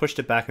out, and they pushed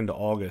it back into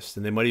August,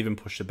 and they might even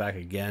push it back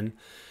again.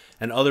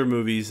 And other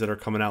movies that are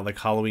coming out, like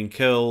Halloween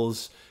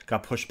Kills,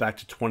 got pushed back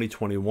to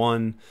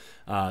 2021.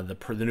 The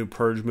new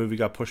Purge movie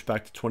got pushed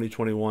back to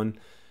 2021.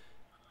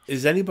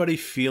 Is anybody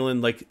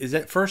feeling like,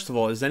 first of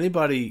all, does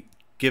anybody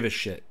give a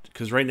shit?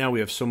 Because right now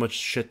we have so much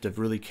shit to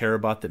really care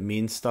about that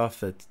means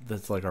stuff,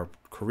 that's like our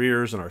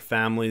careers and our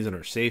families and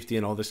our safety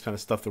and all this kind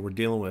of stuff that we're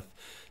dealing with.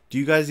 Do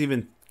you guys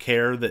even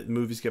care that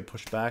movies get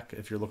pushed back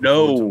if you're looking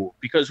forward to them? No,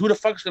 because who the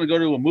fuck's going to go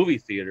to a movie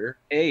theater,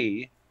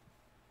 A,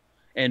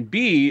 and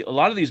B, a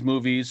lot of these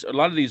movies, a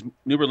lot of these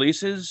new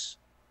releases,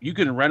 you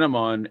can rent them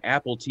on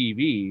Apple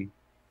TV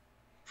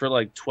for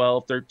like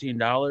 $12,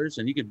 $13,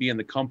 and you could be in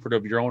the comfort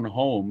of your own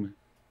home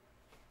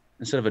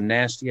instead of a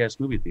nasty-ass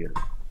movie theater.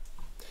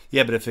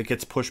 Yeah, but if it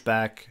gets pushed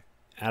back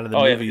out of the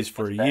movies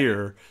for a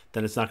year,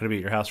 then it's not going to be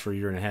at your house for a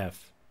year and a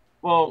half.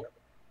 Well,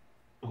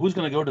 who's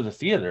going to go to the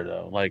theater,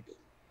 though? Like,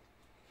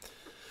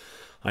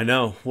 I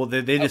know. Well,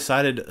 they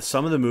decided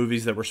some of the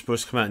movies that were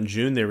supposed to come out in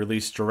June, they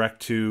released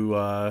direct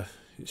to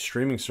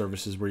streaming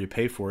services where you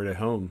pay for it at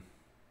home.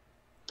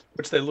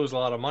 Which they lose a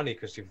lot of money,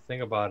 because if you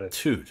think about it,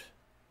 dude,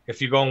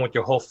 if you're going with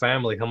your whole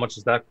family, how much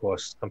does that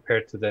cost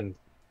compared to then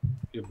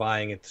you're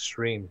buying it to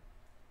stream?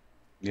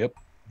 Yep,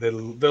 they're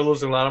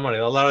losing a lot of money.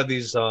 A lot of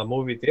these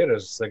movie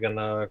theaters, they're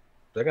gonna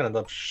end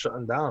up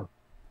shutting down.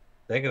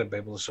 They ain't gonna be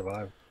able to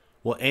survive.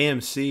 Well,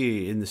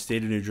 AMC in the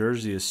state of New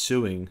Jersey is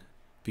suing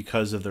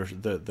because of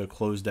their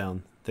close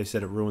down. They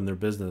said it ruined their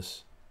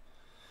business.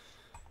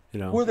 You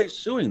know, who are they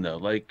suing though?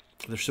 Like,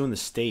 they're suing the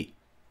state.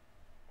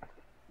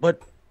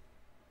 But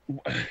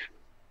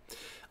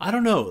I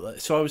don't know.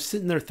 So I was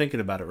sitting there thinking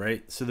about it,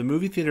 right? So the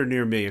movie theater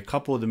near me, a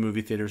couple of the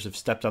movie theaters have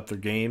stepped up their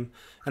game,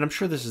 and I'm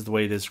sure this is the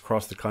way it is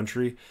across the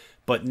country.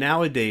 But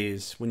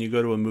nowadays, when you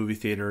go to a movie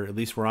theater, at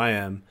least where I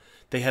am,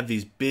 they have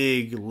these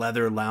big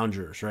leather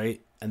loungers,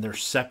 right? and they're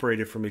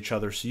separated from each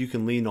other, so you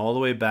can lean all the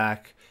way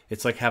back.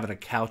 It's like having a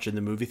couch in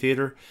the movie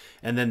theater,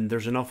 and then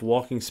there's enough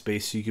walking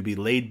space so you could be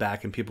laid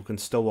back and people can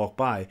still walk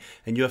by.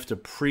 And you have to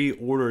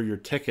pre-order your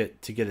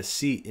ticket to get a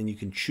seat, and you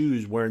can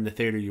choose where in the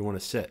theater you want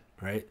to sit,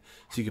 right?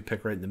 So you can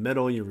pick right in the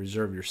middle, you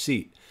reserve your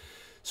seat.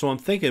 So I'm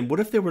thinking,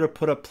 what if they were to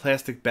put up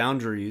plastic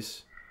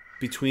boundaries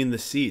between the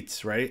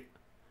seats, right?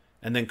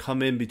 And then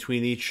come in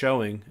between each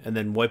showing and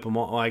then wipe them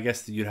all. Well, I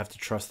guess you'd have to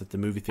trust that the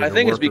movie theater I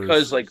think workers... it's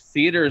because like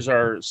theaters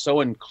are so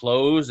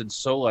enclosed and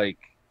so like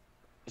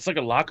it's like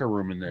a locker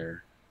room in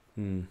there.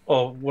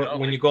 Oh,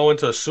 when you go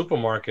into a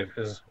supermarket,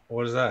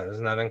 what is that?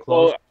 Isn't that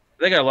enclosed? Well,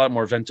 they got a lot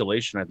more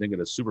ventilation, I think, at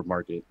a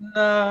supermarket.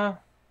 Nah.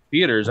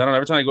 Theaters, I don't know.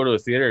 Every time I go to a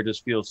theater, it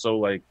just feels so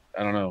like,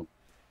 I don't know,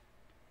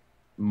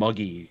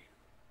 muggy.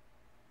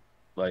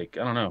 Like,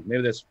 I don't know.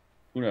 Maybe that's,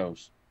 who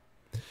knows?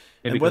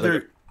 Maybe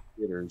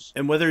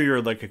and whether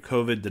you're like a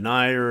COVID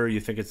denier, you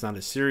think it's not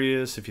as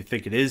serious, if you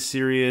think it is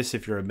serious,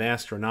 if you're a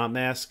mask or not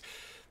mask,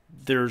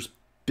 there's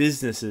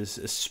businesses,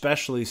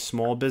 especially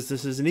small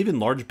businesses and even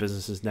large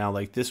businesses now.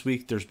 Like this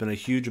week, there's been a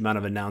huge amount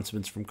of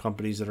announcements from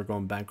companies that are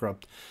going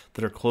bankrupt,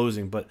 that are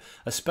closing, but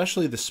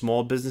especially the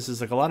small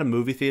businesses, like a lot of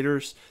movie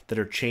theaters that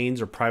are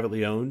chains or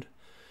privately owned.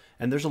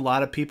 And there's a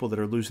lot of people that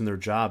are losing their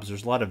jobs.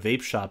 There's a lot of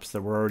vape shops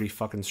that were already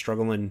fucking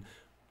struggling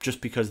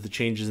just because of the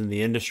changes in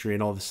the industry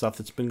and all the stuff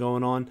that's been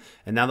going on.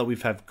 And now that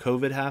we've had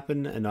COVID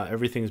happen and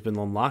everything's been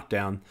on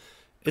lockdown,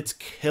 it's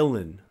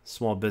killing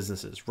small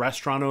businesses.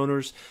 Restaurant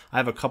owners, I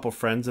have a couple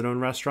friends that own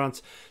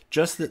restaurants.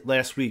 Just that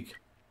last week,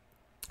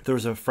 there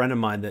was a friend of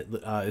mine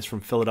that is from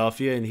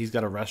Philadelphia, and he's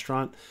got a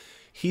restaurant.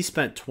 He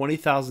spent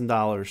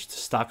 $20,000 to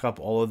stock up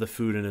all of the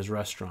food in his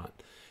restaurant.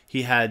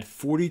 He had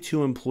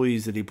 42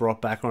 employees that he brought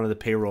back onto the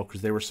payroll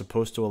because they were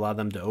supposed to allow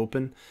them to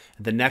open.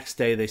 And the next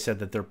day, they said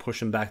that they're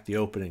pushing back the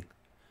opening.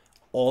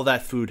 All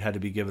that food had to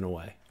be given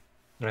away.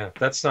 Yeah,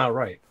 that's not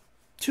right.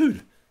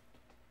 Dude.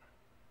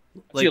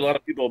 I see a lot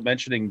of people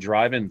mentioning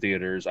drive-in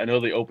theaters. I know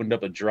they opened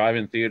up a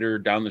drive-in theater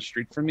down the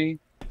street from me,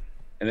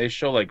 and they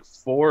show like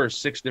 4 or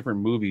 6 different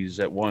movies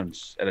at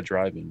once at a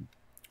drive-in.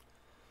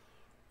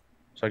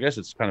 So I guess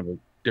it's kind of a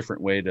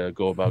different way to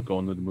go about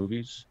going to the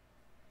movies.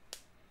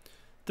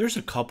 There's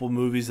a couple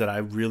movies that I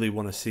really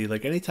want to see.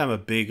 Like anytime a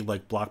big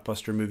like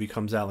blockbuster movie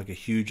comes out, like a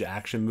huge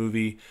action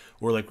movie,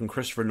 or like when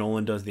Christopher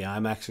Nolan does the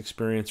IMAX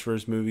experience for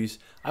his movies,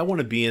 I want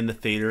to be in the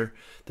theater.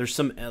 There's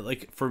some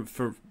like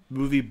for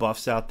movie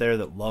buffs out there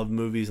that love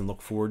movies and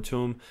look forward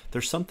to them.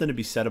 There's something to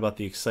be said about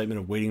the excitement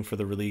of waiting for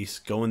the release,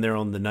 going there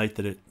on the night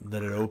that it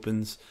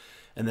opens,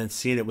 and then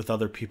seeing it with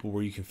other people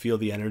where you can feel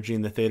the energy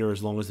in the theater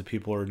as long as the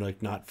people are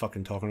like not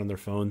fucking talking on their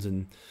phones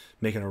and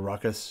making a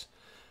ruckus.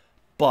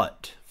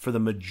 But for the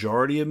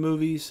majority of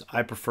movies,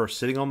 I prefer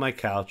sitting on my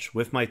couch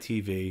with my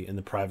TV in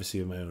the privacy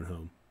of my own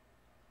home.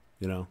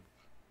 You know?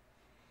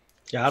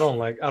 Yeah, I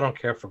don't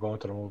care for going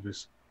to the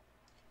movies.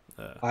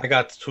 I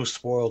got too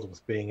spoiled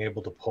with being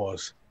able to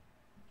pause.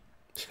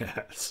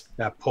 Yes.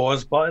 That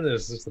pause button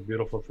is just a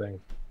beautiful thing.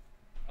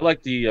 I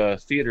like the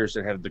theaters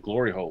that have the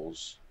glory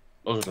holes.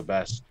 Those are the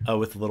best. Oh,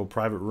 with the little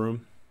private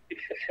room?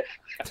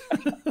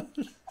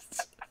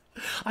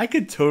 I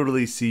could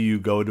totally see you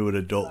go to an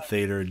adult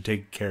theater and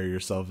take care of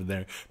yourself in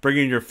there.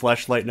 Bringing your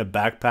fleshlight in a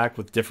backpack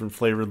with different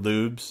flavored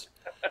lubes.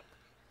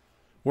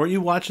 Weren't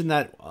you watching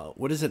that,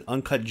 what is it,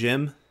 Uncut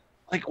Gem?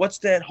 Like, what's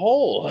that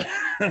hole?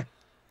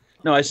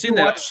 No, I seen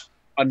that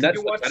on Netflix. Did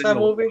you watch that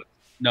movie?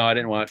 No, I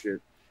didn't watch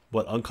it.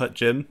 What, Uncut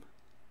Gem?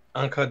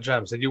 Uncut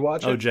Gems. Did you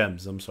watch it? Oh,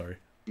 Gems. I'm sorry.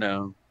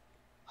 No.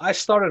 I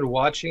started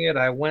watching it.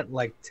 I went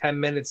like 10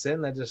 minutes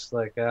in. I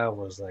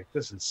was like,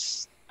 this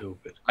is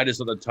stupid. I just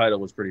thought the title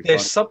was pretty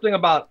There's funny. something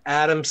about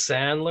Adam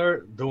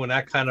Sandler doing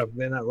that kind of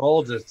in that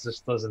role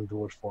just doesn't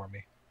do it for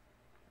me.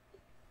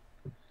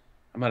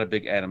 I'm not a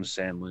big Adam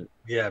Sandler.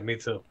 Yeah, me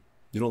too.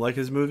 You don't like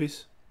his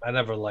movies? I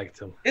never liked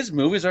him. His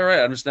movies are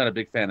alright. I'm just not a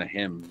big fan of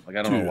him. Like,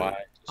 I don't know why.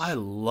 I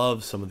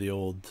love some of the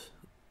old,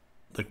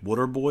 like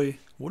Waterboy.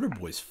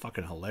 Waterboy's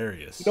fucking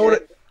hilarious. You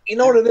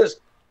know what it is?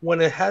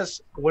 When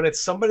it's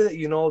somebody that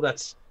you know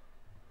that's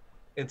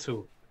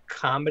into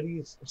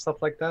comedies and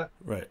stuff like that,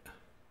 Right.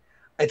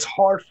 it's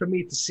hard for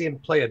me to see him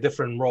play a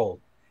different role.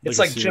 It's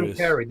Like like a Jim serious-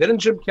 Carrey. Didn't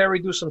Jim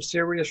Carrey do some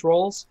serious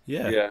roles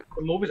Yeah.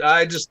 in movies?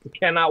 I just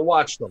cannot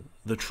watch them.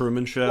 The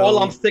Truman Show. All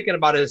I'm thinking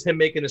about is him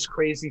making his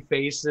crazy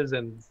faces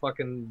and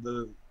fucking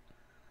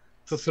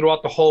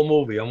throughout the whole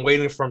movie. I'm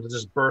waiting for him to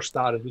just burst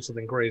out and do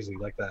something crazy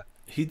like that.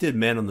 He did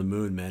Man on the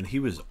Moon, man. He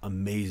was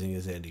amazing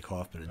as Andy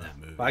Kaufman in that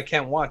movie. But I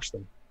can't watch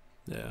them.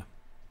 Yeah.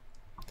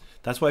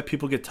 That's why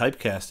people get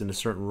typecast into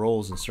certain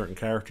roles and certain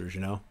characters,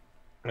 you know?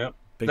 Yep.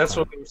 Big That's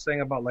time. what they were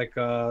saying about like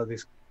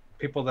these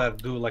people that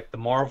do like the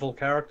Marvel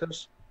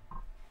characters.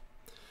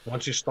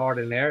 Once you start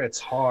in there, it's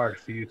hard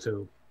for you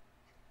to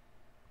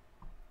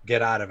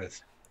get out of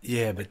it.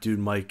 Yeah, but dude,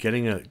 Mike,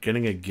 getting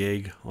a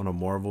gig on a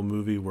Marvel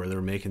movie where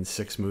they're making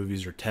 6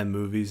 movies or 10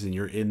 movies and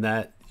you're in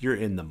that, you're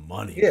in the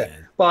money, Yeah.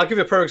 man. Well, I'll give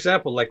you a perfect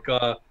example. Like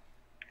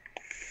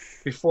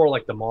before,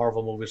 like the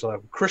Marvel movies, like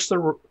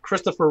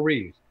Christopher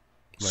Reeve,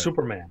 Right.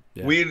 Superman.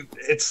 Yeah.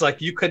 It's like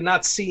you could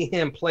not see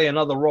him play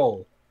another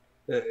role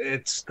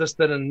It's just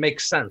didn't make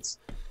sense.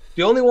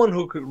 The only one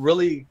who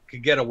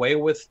could get away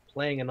with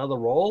playing another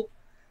role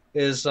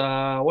is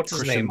what's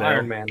his Christian name? Bale.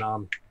 Iron Man.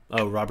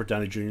 Oh, Robert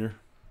Downey Jr.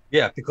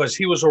 Yeah, because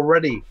he was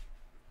already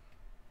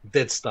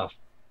did stuff.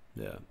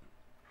 Yeah.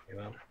 You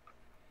know.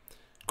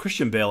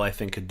 Christian Bale, I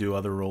think, could do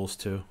other roles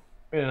too.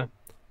 Yeah.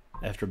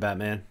 After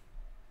Batman.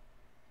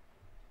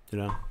 You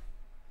know.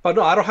 But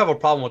no, I don't have a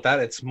problem with that.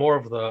 It's more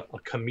of a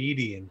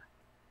comedian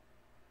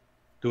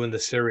doing the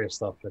serious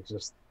stuff. It's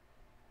just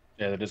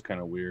Yeah, that is kind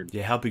of weird.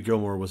 Yeah, Happy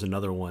Gilmore was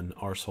another one.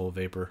 Arsehole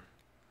Vapor.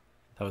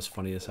 That was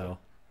funny as hell.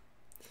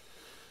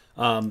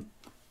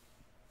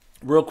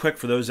 Real quick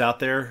for those out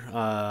there,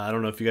 I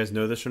don't know if you guys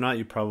know this or not.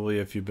 You probably,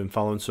 if you've been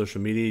following social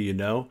media, you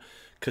know.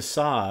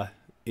 CASA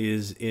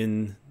is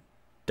in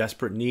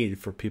desperate need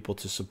for people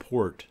to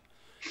support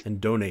and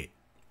donate.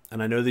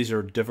 And I know these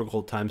are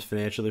difficult times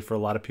financially for a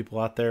lot of people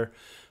out there,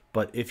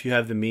 but if you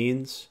have the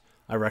means,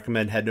 I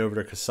recommend heading over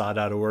to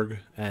CASA.org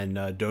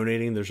and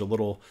donating. There's a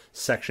little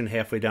section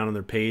halfway down on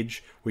their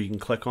page where you can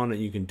click on it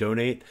and you can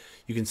donate.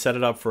 You can set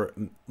it up for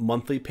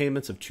monthly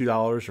payments of $2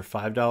 or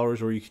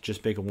 $5, or you could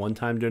just make a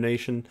one-time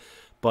donation.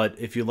 But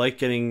if you like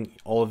getting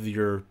all of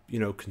your,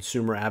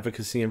 consumer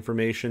advocacy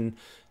information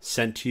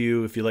sent to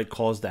you, if you like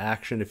calls to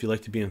action, if you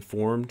like to be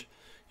informed,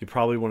 you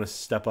probably want to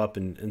step up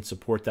and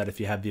support that if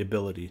you have the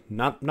ability.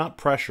 Not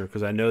pressure,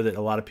 because I know that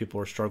a lot of people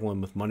are struggling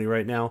with money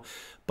right now,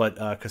 but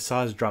CASA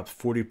has dropped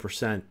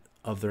 40%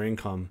 of their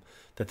income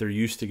that they're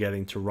used to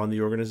getting to run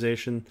the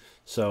organization.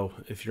 So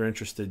if you're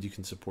interested, you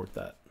can support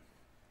that.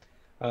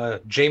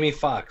 Jamie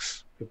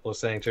Foxx. People are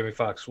saying Jamie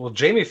Foxx. Well,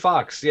 Jamie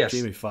Foxx, yes.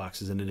 Jamie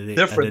Foxx is an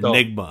Different,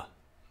 enigma.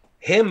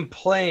 Him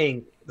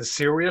playing the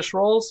serious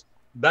roles,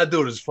 that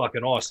dude is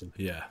fucking awesome.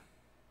 Yeah.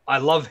 I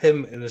love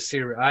him in the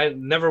series. I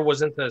never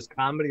was into his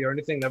comedy or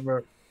anything,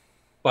 never.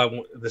 But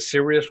the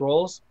serious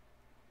roles,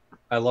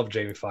 I love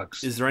Jamie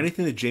Foxx. Is there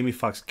anything that Jamie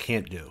Foxx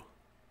can't do?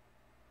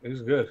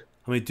 He's good.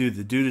 I mean, dude,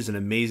 the dude is an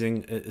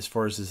amazing, as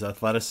far as his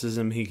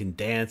athleticism. He can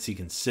dance, he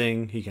can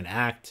sing, he can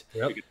act.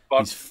 Yep.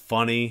 He's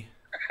funny.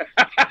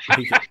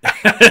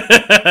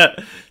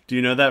 Do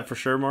you know that for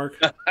sure, Mark?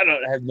 I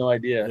have no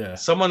idea. Yeah.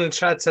 Someone in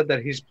chat said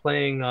that he's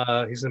playing.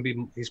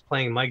 He's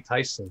playing Mike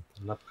Tyson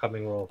in an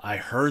upcoming role. I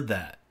heard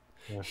that.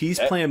 Yeah. He's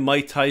playing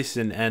Mike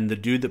Tyson, and the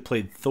dude that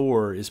played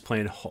Thor is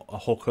playing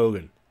Hulk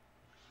Hogan.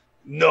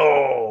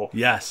 No,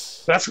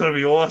 Yes. that's gonna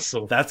be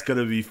awesome. That's going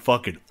to be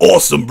fucking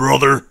awesome,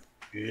 brother.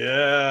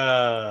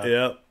 Yeah.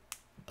 Yep.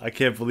 I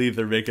can't believe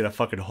they're making a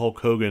fucking Hulk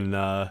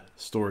Hogan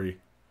story.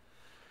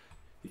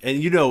 And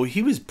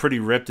he was pretty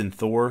ripped in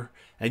Thor,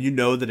 and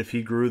that if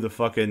he grew the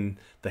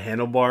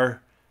handlebar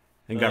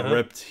and got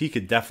ripped, he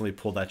could definitely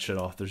pull that shit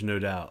off. There's no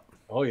doubt.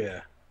 Oh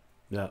yeah.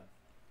 Yeah.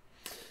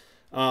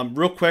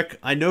 Real quick,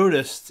 I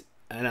noticed,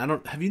 and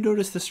have you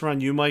noticed this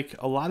around you, Mike?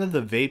 A lot of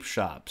the vape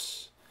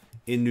shops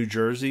in New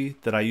Jersey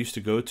that I used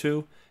to go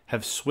to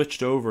have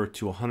switched over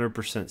to 100%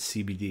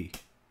 CBD.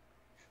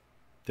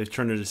 They've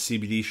turned into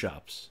CBD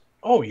shops.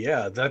 Oh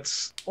yeah,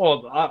 that's.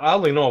 Well, I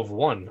only know of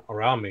one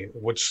around me,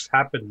 which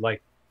happened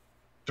like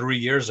 3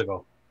 years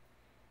ago.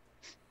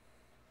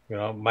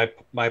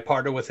 My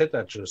partner with Hit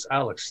That Juice,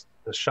 Alex,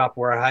 the shop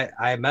where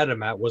I met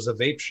him at was a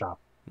vape shop.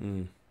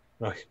 Mm.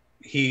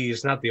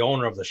 He's not the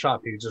owner of the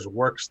shop; he just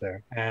works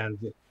there. And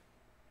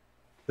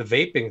the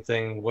vaping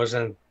thing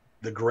wasn't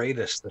the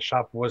greatest. The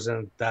shop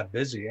wasn't that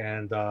busy,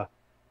 and the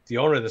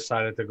owner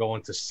decided to go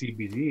into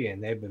CBD,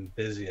 and they've been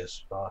busy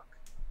as fuck.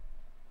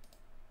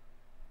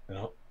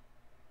 So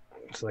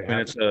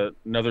It's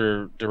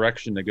another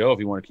direction to go if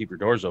you want to keep your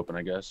doors open,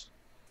 I guess.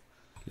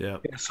 Yeah.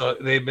 So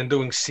they've been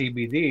doing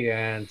CBD,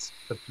 and it's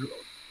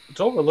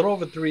a little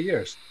over 3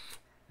 years,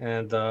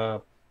 and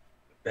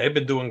they've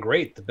been doing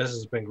great. The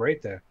business has been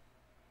great there.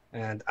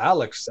 And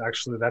Alex,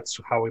 actually, that's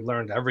how we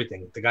learned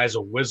everything. The guy's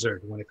a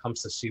wizard when it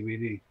comes to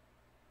CBD.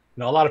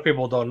 A lot of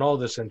people don't know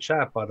this in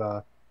chat,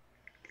 but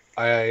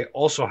I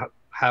also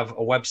have a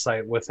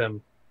website with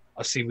him,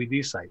 a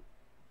CBD site,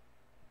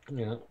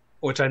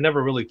 which I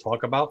never really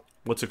talk about.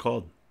 What's it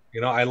called?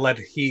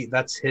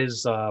 That's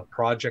his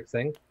project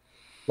thing.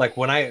 Like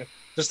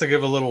just to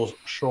give a little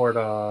short,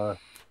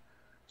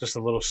 just a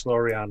little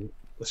story on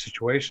the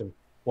situation.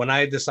 When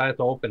I decided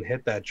to open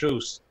Hit That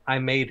Juice, I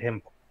made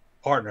him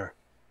partner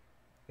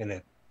in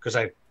it because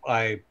I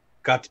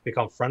got to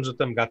become friends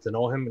with him, got to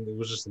know him, and he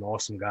was just an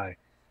awesome guy. And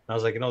I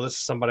was like, this is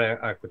somebody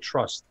I could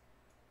trust.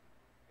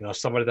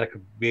 Somebody that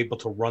could be able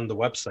to run the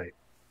website.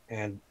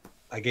 And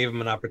I gave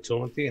him an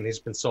opportunity, and he's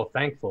been so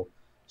thankful.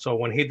 So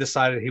when he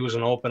decided he was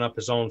going to open up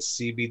his own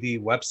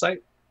CBD website,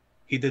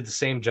 he did the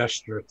same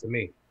gesture to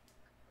me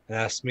and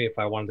asked me if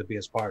I wanted to be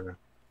his partner.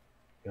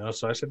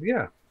 So I said,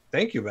 yeah,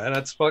 thank you, man.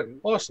 That's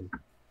awesome.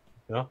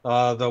 The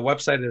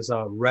website is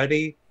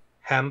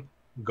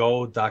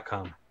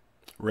readyhempgo.com.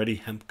 Ready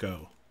Hemp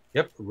Go.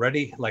 Yep,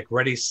 ready, like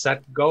ready,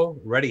 set, go,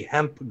 ready,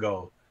 hemp,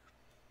 go.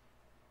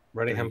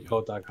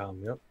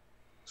 Readyhempgo.com, yep.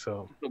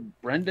 So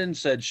Brendan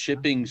said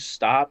shipping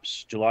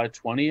stops July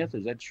 20th.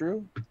 Is that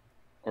true?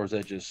 Or is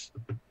that just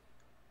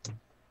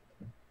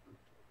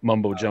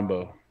mumbo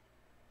jumbo?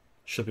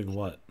 Shipping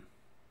what?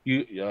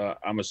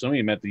 I'm assuming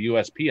you meant the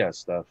USPS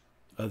stuff.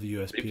 Oh, the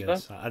Vape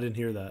USPS. stuff? I didn't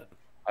hear that.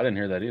 I didn't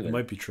hear that either. It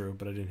might be true,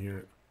 but I didn't hear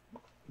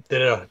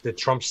it. Did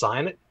Trump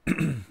sign it?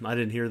 I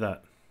didn't hear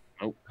that.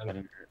 Nope, I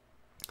didn't hear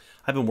it.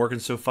 I've been working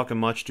so fucking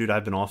much, dude.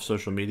 I've been off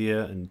social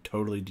media and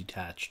totally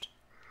detached.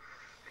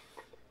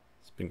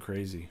 It's been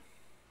crazy.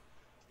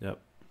 Yep.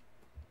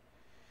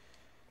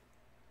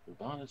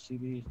 Urbana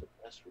CB is the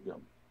best for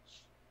gummies.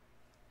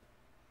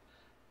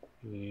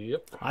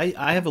 Yep.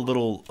 I have a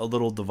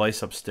little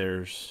device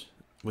upstairs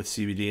with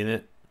CBD in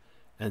it,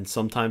 and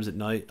sometimes at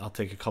night I'll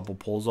take a couple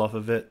pulls off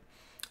of it.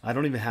 I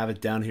don't even have it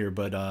down here,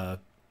 but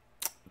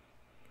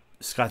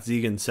Scott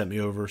Zegan sent me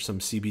over some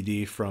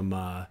CBD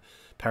from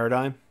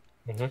Paradigm,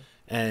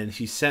 and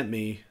he sent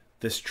me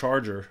this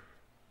charger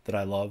that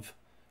I love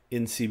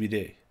in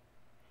CBD,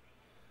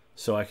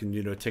 so I can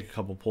take a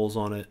couple pulls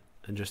on it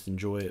and just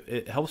enjoy it.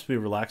 It helps me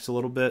relax a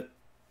little bit,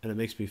 and it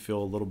makes me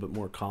feel a little bit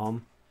more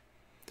calm.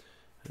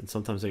 And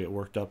sometimes I get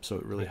worked up, so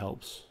it really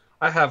helps.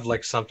 I have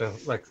like something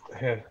like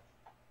here.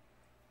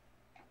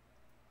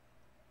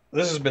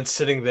 This has been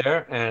sitting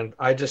there, and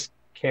I just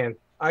can't.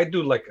 I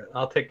do like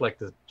I'll take like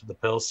the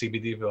pills,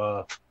 CBD,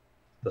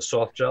 the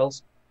soft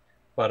gels,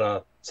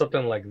 but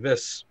something like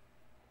this,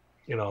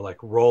 like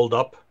rolled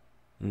up,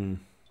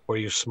 where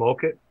you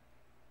smoke it.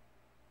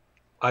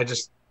 I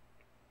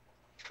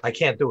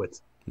can't do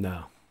it.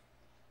 No.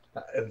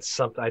 It's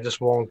something I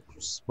just won't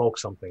smoke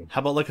something.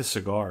 How about like a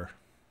cigar?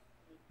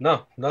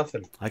 No,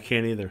 nothing. I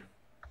can't either.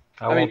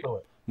 I won't do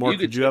it. Mark,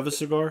 did you have a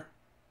cigar?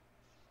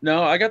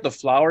 No, I got the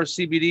flower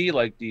CBD,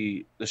 like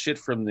the shit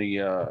from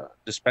the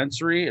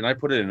dispensary, and I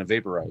put it in a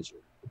vaporizer.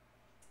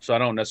 So I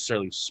don't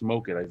necessarily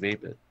smoke it, I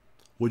vape it.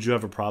 Would you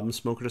have a problem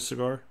smoking a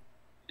cigar?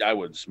 I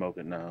wouldn't smoke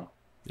it, no.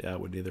 Yeah, I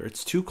wouldn't either.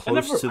 It's too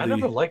close to the... I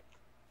never liked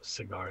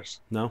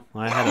cigars. No,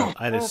 I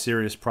had a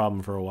serious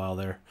problem for a while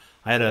there.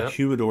 I had a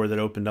humidor that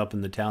opened up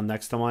in the town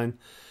next to mine,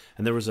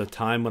 and there was a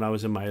time when I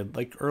was in my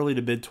early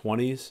to mid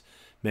 20s.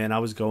 Man, I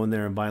was going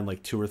there and buying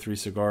 2 or 3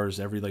 cigars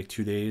every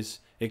 2 days.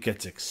 It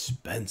gets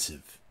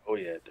expensive. Oh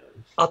yeah, it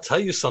does. I'll tell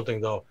you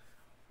something though.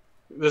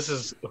 This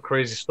is a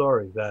crazy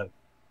story that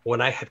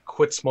when I had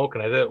quit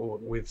smoking, I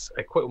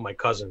quit with my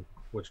cousin,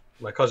 which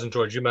my cousin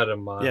George, you met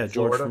him. George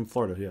Florida. from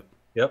Florida. Yep.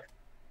 Yep.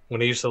 When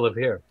he used to live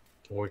here,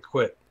 when we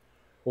quit,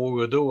 what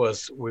we would do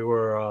was we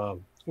were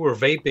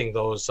vaping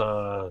those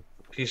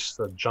pieces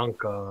of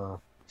junk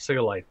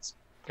cigarettes,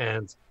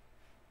 and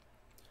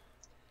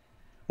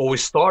what we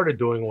started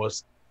doing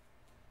was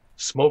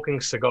smoking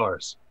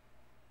cigars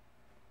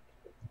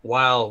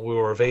while we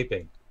were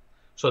vaping.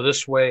 So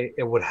this way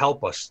it would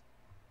help us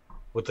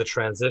with the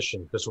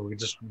transition because we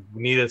just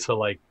needed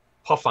to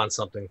puff on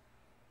something.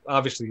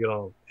 Obviously,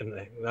 you're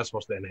not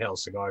supposed to inhale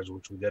cigars,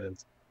 which we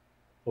didn't.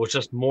 It was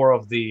just more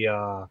of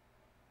the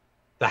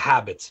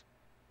habit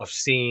of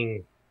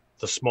seeing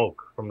the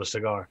smoke from the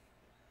cigar.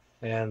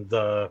 And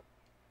that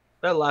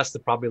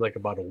lasted probably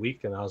about a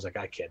week, and I was like,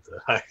 I can't do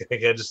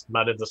it. I'm just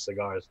not into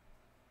cigars.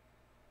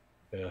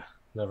 Yeah,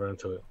 never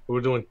into it. We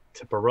were doing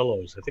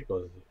Tiparillos, I think it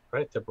was,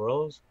 right?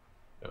 Tiparillos?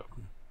 Yeah.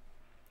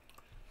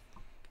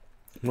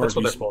 That's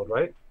what they're called,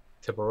 right?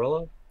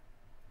 Tiparillo?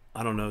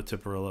 I don't know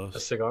Tiparillos. The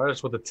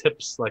cigars with the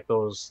tips, like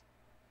those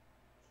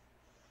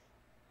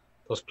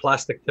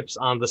plastic tips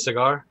on the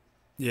cigar.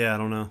 Yeah, I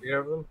don't know. You hear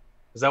of them?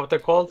 Is that what they're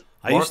called?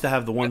 I used to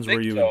have the ones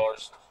where you...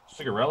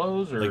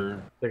 Cigarellos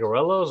or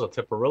Cigarillos or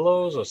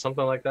Tiparillos or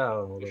something like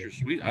that.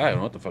 Sweet. I don't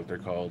know what the fuck they're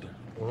called.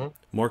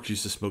 Mark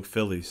used to smoke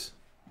Phillies.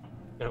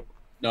 Yep.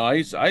 No, I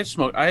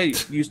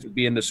used to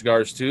be into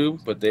cigars too,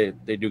 but they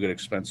do get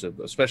expensive,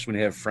 especially when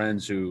you have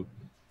friends who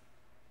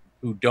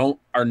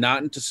are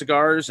not into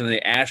cigars and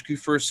they ask you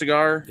for a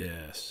cigar.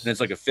 Yes. And it's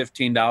like a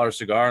 $15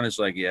 cigar, and it's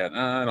like,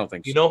 I don't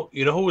think so.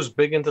 You know who was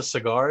big into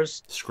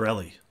cigars?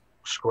 Skrelly.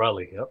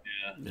 Skrelly, yep.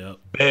 Yeah. Yep.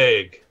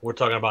 Big. We're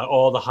talking about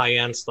all the high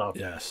end stuff.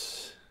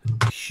 Yes.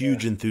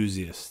 Huge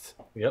enthusiast.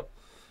 Yep.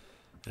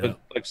 But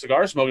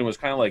cigar smoking was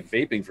kind of like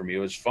vaping for me. It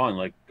was fun.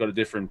 Go to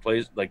different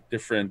places,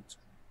 different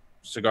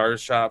cigar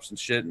shops and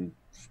shit, and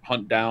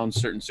hunt down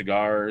certain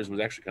cigars. It was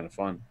actually kind of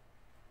fun.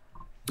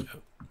 Yeah.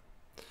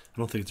 I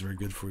don't think it's very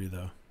good for you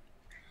though.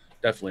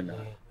 Definitely not.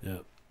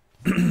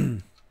 Yeah.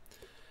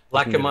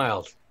 Black and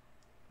mild.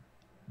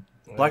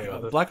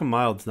 Black and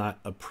mild's not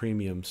a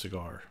premium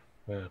cigar.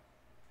 Yeah.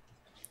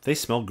 They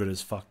smell good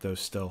as fuck though.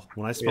 Still,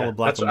 when I smell a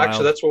black and mild,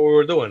 actually that's what we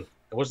were doing.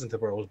 It wasn't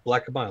Tipper. It was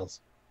Black and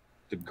Milds.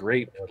 The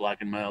grape Black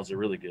and Milds are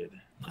really good.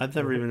 I've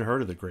never even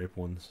heard of the grape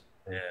ones.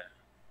 Yeah.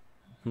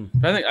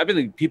 I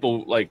think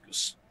people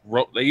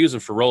they use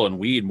it for rolling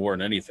weed more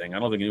than anything. I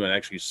don't think anyone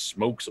actually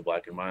smokes a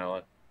Black and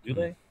Mild. Do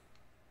they?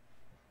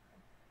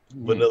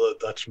 Vanilla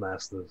Dutch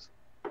Masters.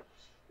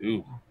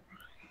 Ooh.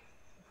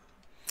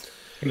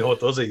 You know what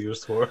those are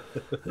used for?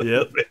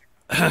 Yep.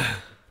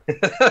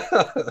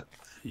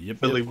 Yep.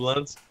 Philly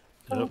blunts.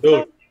 Yep.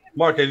 Dude,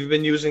 Mark, have you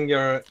been using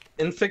your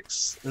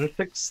Infix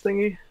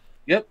thingy?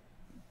 Yep.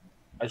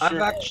 I've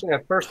actually,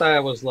 at first I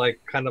was with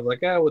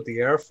the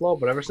airflow,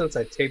 but ever since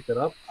I taped it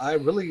up,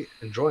 I'm really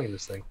enjoying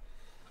this thing.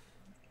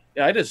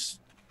 Yeah,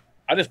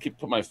 I just keep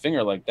put my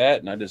finger like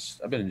that, and I've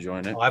been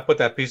enjoying it. Oh, I put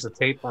that piece of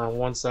tape on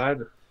one side.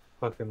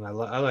 Fucking, I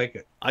like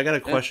it. I got a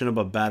question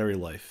about battery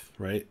life,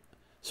 right?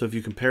 So if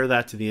you compare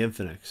that to the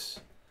Infinix,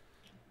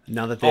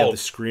 now that they have the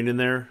screen in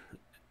there,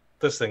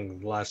 this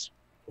thing lasts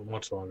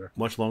much longer.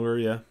 Much longer,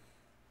 yeah.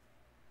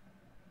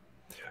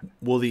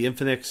 Will the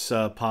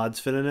Infinix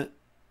pods fit in it?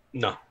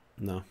 No.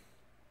 No.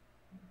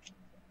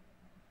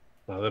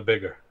 No, they're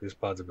bigger. These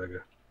pods are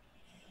bigger.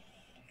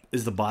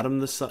 Is the bottom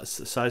the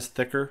size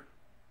thicker?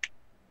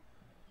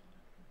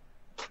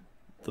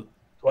 Do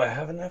I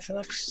have an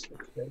Infinix?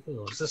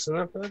 Is this an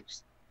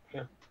Infinix?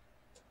 Yeah.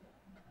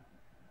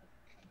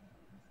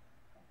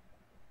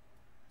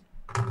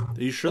 Are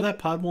you sure that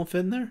pod won't fit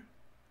in there?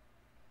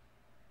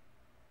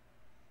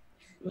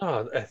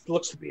 No, it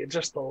looks to be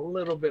just a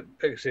little bit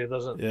big. See, it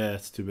doesn't. Yeah,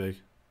 it's too big.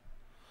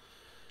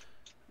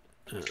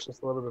 It's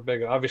just a little bit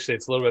bigger. Obviously,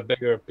 it's a little bit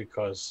bigger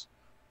because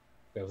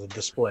we have the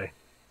display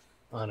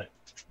on it.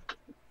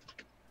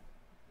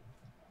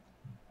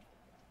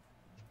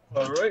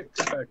 All right,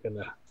 back in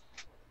there.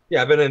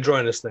 Yeah, I've been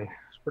enjoying this thing.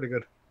 It's pretty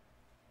good.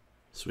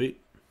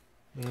 Sweet.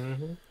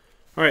 Mm-hmm.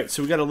 All right,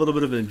 so we got a little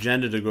bit of an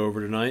agenda to go over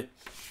tonight.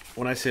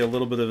 When I say a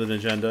little bit of an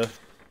agenda,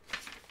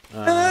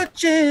 Vape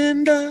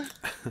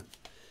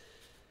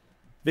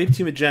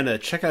Team agenda.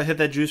 Check out Hit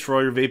That Juice for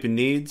all your vaping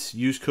needs.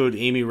 Use code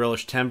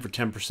AmyRelish10 for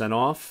 10%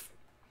 off.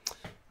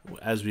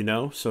 As we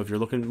know, so if you're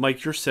looking,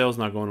 Mike, your sale's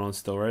not going on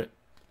still, right?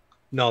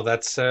 No,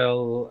 that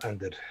sale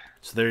ended.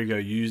 So there you go.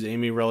 Use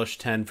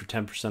AmyRelish10 for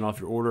 10% off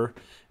your order.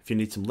 If you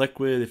need some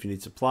liquid, if you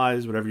need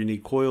supplies, whatever you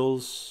need,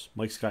 coils,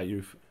 Mike's got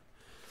you.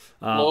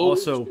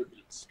 Also,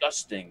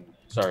 disgusting.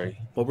 Sorry.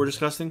 What we're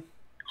discussing?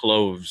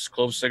 Clove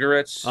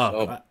cigarettes.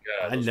 Oh, my God,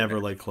 I never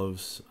liked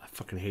cloves. I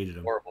fucking hated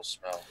them. Horrible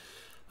smell.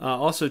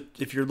 Also,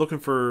 if you're looking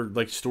for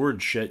like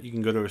storage shit, you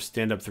can go to a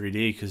Stand Up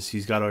 3D because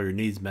he's got all your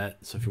needs met.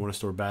 So if you want to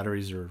store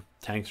batteries or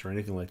tanks or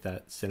anything like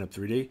that, Stand Up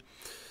 3D.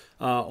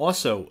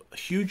 Also, a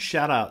huge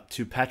shout out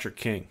to Patrick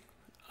King.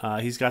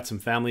 He's got some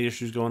family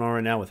issues going on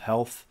right now with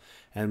health,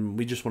 and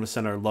we just want to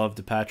send our love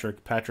to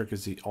Patrick. Patrick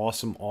is the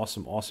awesome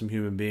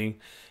human being,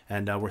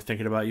 and we're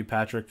thinking about you,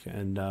 Patrick,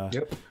 and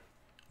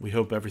we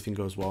hope everything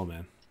goes well,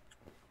 man.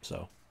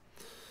 So.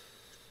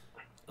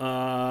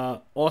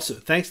 Also,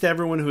 thanks to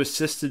everyone who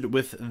assisted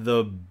with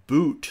the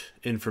boot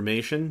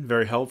information.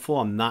 Very helpful.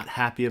 I'm not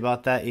happy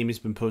about that. Amy's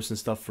been posting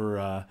stuff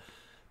for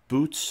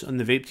boots on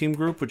the Vape Team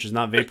group, which is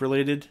not vape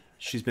related.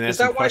 She's been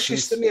asking questions. Is that why she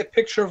sent me a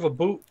picture of a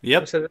boot?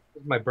 Yep. She said it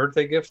was my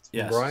birthday gift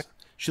from Brian?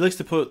 She likes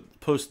to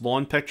post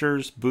lawn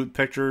pictures, boot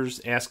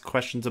pictures, ask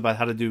questions about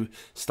how to do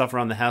stuff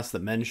around the house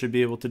that men should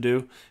be able to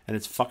do, and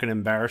it's fucking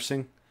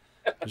embarrassing.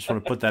 I just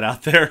want to put that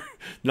out there.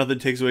 Nothing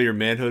takes away your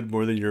manhood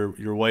more than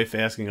your wife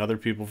asking other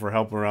people for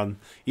help around.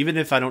 Even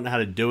if I don't know how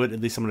to do it, at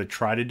least I'm going to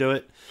try to do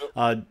it.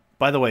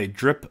 By the way,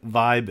 Drip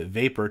Vibe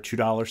Vapor,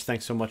 $2.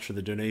 Thanks so much for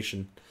the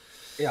donation.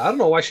 Yeah, I don't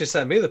know why she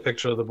sent me the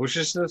picture of the boot.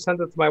 She should have sent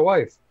it to my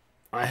wife.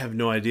 I have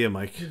no idea,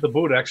 Mike. She's the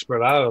boot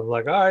expert. I was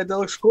like, all right, that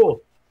looks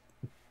cool.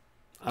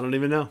 I don't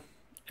even know.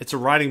 It's a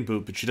riding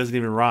boot, but she doesn't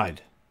even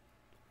ride.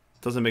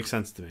 Doesn't make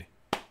sense to me.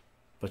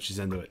 But she's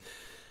into it.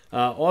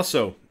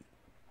 Also,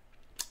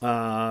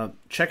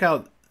 check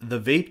out the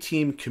Vape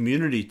Team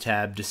community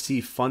tab to see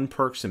fun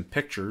perks and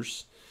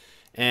pictures.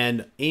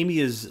 And Amy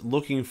is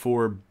looking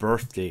for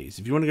birthdays.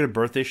 If you want to get a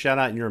birthday shout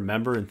out and you're a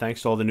member, and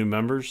thanks to all the new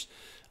members,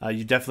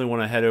 you definitely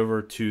want to head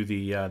over to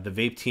the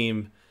Vape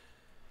Team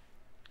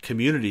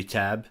community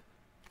tab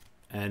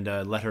and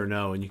let her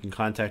know. And you can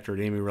contact her at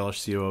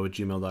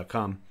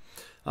amyrelishcoo@gmail.com.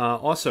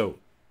 Also,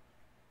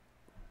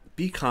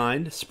 be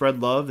kind,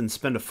 spread love, and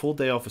spend a full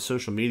day off of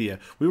social media.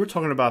 We were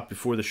talking about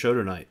before the show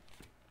tonight.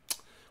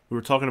 We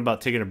were talking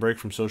about taking a break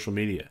from social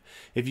media.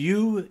 If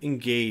you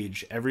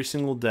engage every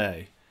single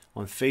day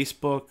on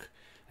Facebook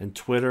and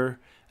Twitter,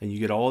 and you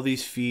get all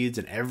these feeds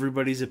and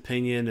everybody's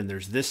opinion, and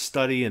there's this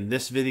study and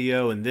this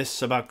video and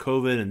this about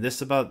COVID and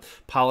this about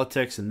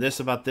politics and this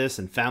about this,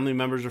 and family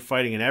members are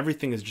fighting and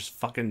everything is just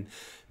fucking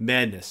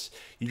madness.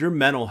 Your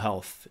mental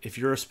health, if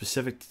you're a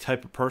specific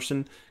type of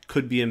person,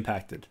 could be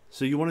impacted.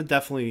 So you want to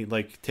definitely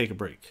take a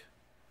break.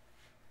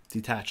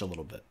 Detach a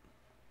little bit.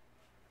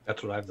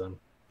 That's what I've done.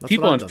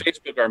 People on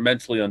Facebook are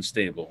mentally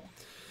unstable.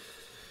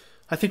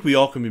 I think we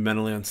all can be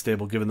mentally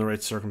unstable given the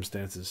right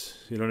circumstances.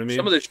 You know what I mean?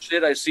 Some of the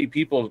shit I see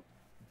people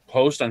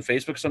post on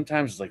Facebook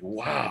sometimes is like,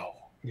 wow.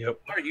 Yep.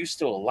 How are you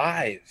still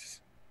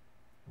alive?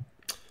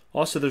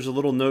 Also, there's a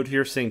little note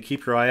here saying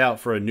keep your eye out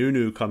for a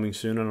new coming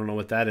soon. I don't know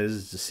what that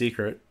is. It's a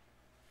secret.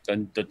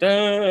 Dun, dun,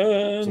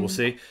 dun. So we'll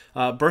see.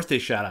 Birthday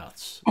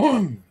shout-outs.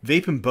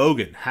 Vaping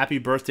Bogan. Happy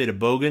birthday to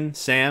Bogan.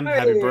 Sam, Hey,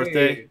 happy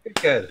birthday.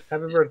 Dickhead.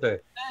 Happy birthday.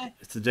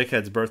 It's the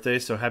dickhead's birthday,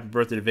 so happy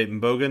birthday to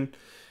Vaping Bogan.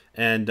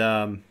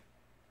 And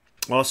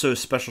also a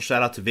special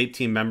shout-out to Vape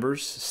Team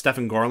members.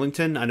 Stephen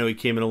Garlington. I know he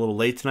came in a little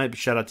late tonight, but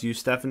shout-out to you,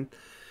 Stephen.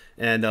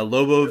 And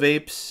Lobo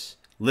Vapes.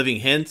 Living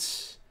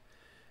Hints.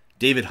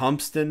 David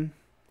Humpston.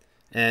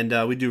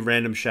 And we do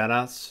random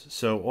shout-outs.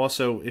 So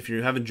also, if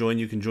you haven't joined,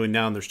 you can join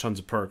now, and there's tons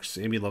of perks.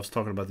 Amy loves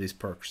talking about these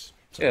perks.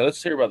 So. Yeah,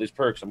 let's hear about these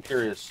perks. I'm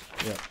curious.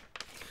 Yeah.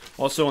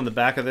 Also on the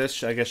back of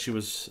this, I guess she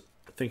was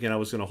thinking I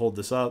was going to hold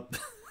this up.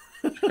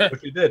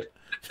 Which you did.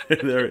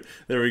 there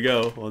we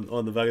go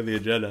on the back of the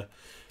agenda.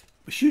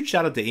 Huge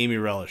shout out to Amy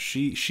Relish.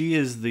 She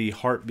is the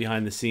heart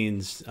behind the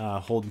scenes,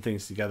 holding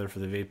things together for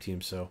the vape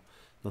team. So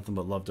nothing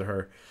but love to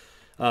her.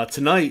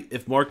 Tonight,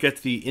 if Mark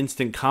gets the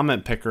instant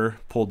comment picker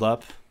pulled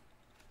up,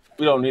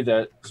 We don't need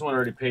that. Someone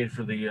already paid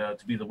for the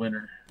to be the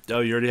winner. oh,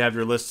 you already have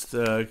your list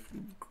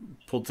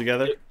pulled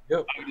together.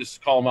 Yep. I can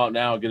just call them out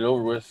now and get it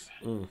over with.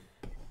 Mm.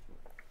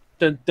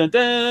 Dun, dun,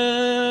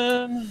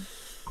 dun.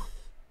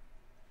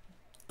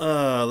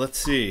 Let's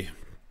see.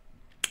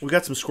 We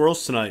got some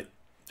squirrels tonight.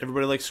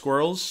 Everybody like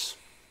squirrels?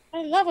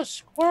 I love a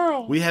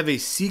squirrel. We have a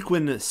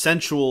sequin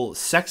sensual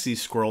sexy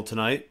squirrel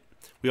tonight.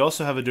 We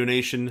also have a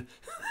donation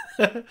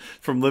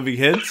from Living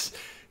Hints.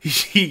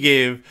 He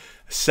gave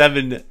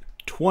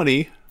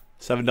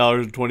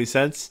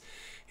 $7.20.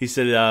 He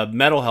said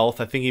mental health.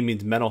 I think he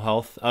means mental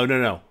health. Oh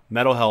no.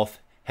 Mental health.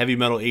 Heavy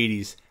metal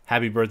 80s.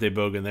 Happy birthday,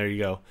 Bogan. There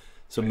you go.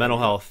 So mental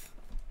health.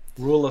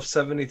 Rule of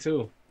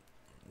 72.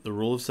 The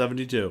rule of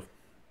 72.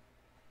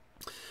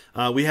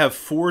 We have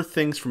 4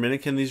 things from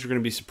Inikin. These are going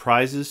to be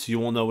surprises, so you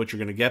won't know what you're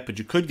going to get. But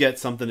you could get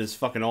something as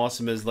fucking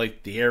awesome as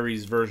like the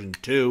Aries version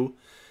 2.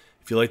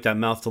 If you like that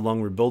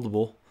mouth-to-lung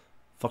rebuildable.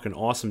 Fucking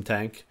awesome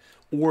tank.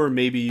 Or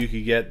maybe you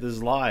could get the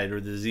Zlide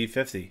or the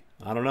Z50.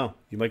 I don't know.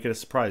 You might get a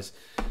surprise.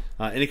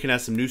 Inikin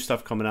has some new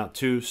stuff coming out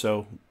too.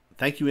 So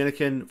thank you,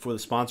 Inikin, for the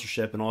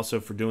sponsorship and also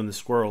for doing the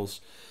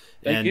squirrels.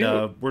 Thank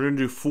you. We're going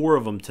to do 4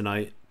 of them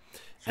tonight.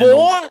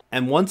 4?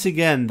 And once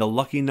again, the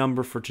lucky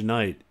number for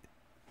tonight,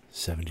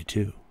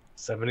 72.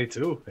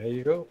 72. There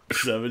you go.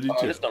 72.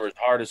 Oh, this number's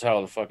hard as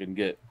hell to fucking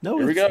get. No,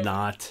 Here we it's go.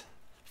 not.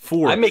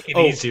 4. I make it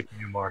easy for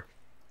you, Mark.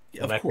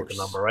 Yeah, When I of pick course.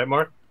 the number, right,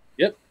 Mark?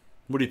 Yep.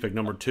 What do you pick,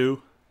 number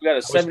 2? We got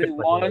a pick the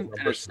 71 and a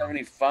numbers.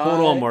 75.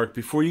 Hold on, Mark.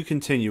 Before you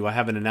continue, I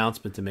have an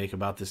announcement to make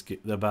about this.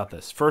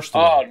 First of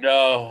all, Oh,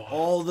 no.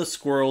 all the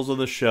squirrels on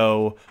the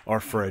show are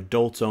for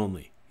adults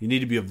only. You need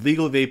to be of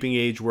legal vaping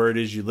age where it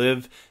is you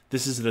live.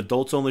 This is an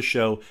adults-only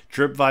show.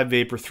 Drip Vibe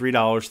Vapor,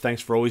 $3.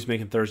 Thanks for always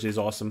making Thursdays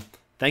awesome.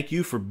 Thank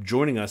you for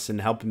joining us and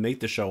helping make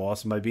the show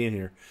awesome by being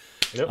here.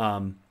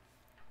 Yep.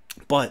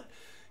 But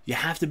you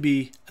have to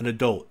be an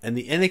adult, and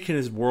the Inikin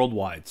is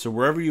worldwide. So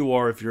wherever you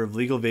are, if you're of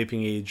legal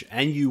vaping age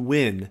and you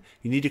win,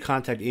 you need to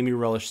contact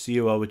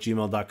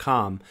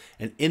amyrelishcoo@gmail.com.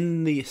 And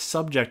in the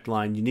subject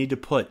line, you need to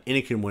put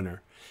Inikin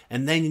winner.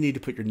 And then you need to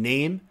put your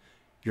name,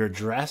 your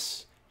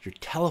address, your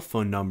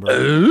telephone number,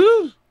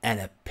 and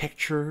a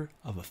picture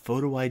of a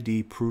photo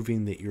ID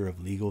proving that you're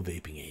of legal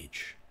vaping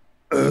age.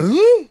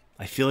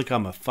 I feel like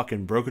I'm a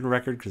fucking broken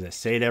record because I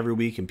say it every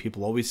week and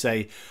people always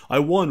say, I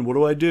won, what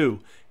do I do?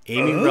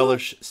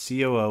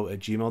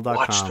 amyrelishcoo@gmail.com.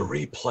 Watch the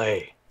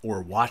replay.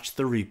 Or watch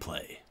the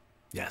replay.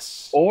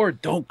 Yes. Or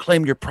don't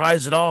claim your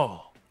prize at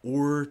all.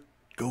 Or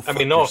go fuck I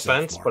mean, no yourself,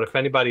 offense, Mark. but if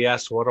anybody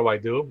asks, what do I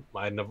do?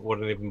 I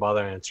wouldn't even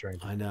bother answering.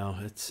 I know,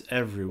 it's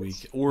every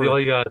week. All Or,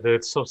 you gotta do,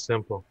 it's so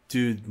simple.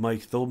 dude,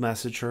 Mike, they'll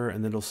message her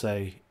and then it'll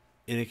say,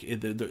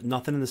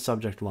 nothing in the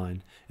subject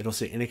line. It'll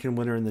say Inikin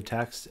winner in the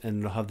text and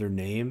it'll have their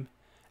name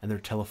and their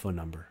telephone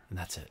number, and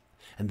that's it.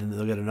 And then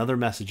they'll get another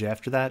message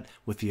after that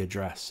with the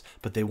address,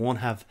 but they won't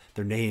have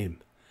their name.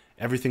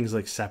 Everything's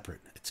like separate.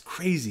 It's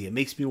crazy. It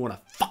makes me want to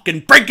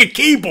fucking break a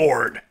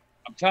keyboard.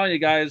 I'm telling you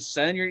guys,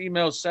 send your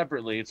emails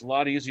separately. It's a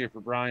lot easier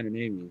for Brian and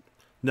Amy.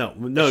 No,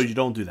 you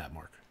don't do that,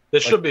 Mark.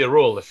 There should be a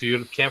rule. If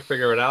you can't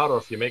figure it out or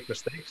if you make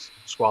mistakes,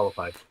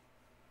 disqualified.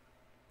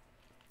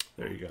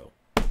 There you go.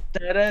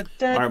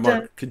 Da-da-da-da. All right,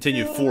 Mark,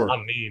 continue. 4.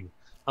 I'm mean.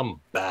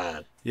 I'm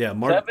bad. Yeah,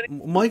 Mark.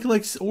 70. Mike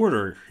likes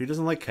order. He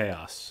doesn't like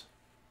chaos.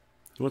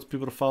 He wants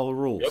people to follow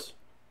rules.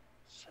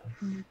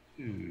 Yep.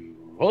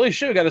 Holy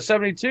shit, we got a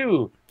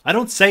 72. I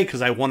don't say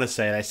because I want to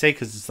say it. I say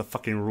because it's the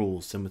fucking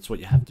rules and it's what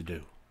you have to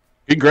do.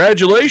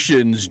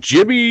 Congratulations,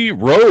 Jimmy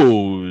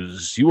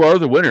Rose. You are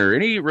the winner.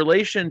 Any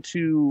relation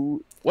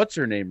to what's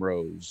her name,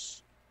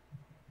 Rose?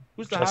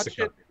 Who's the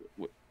Jessica. hot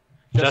chick?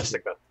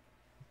 Jessica.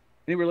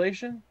 Any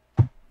relation?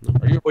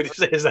 What do you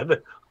say? Is that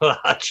the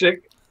hot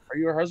chick? Are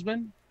you her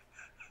husband?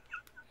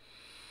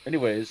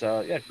 Anyways,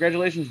 yeah,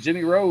 congratulations,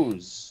 Jimmy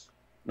Rose.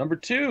 Number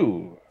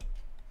 2.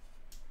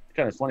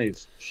 Kind of funny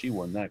if she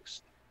won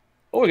next.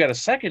 Oh, we got a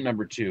second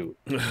number 2.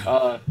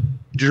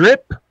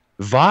 Drip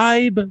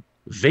Vibe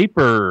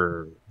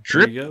Vapor.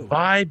 Drip There you go.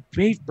 Vibe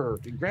Vapor.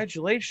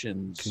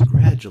 Congratulations.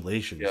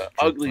 Congratulations. Yeah, Drip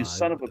ugly Vibe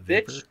son of a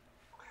Vapor. bitch.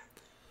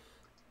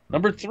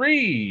 Number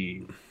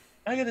 3.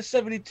 I got a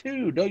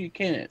 72. No, you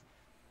can't.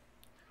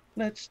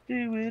 Let's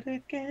do it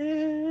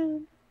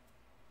again.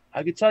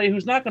 I can tell you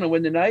who's not going to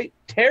win tonight.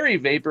 Terry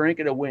Vapor ain't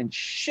going to win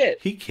shit.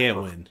 He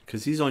can't win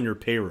because he's on your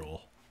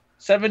payroll.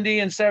 70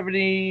 and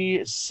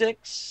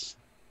 76.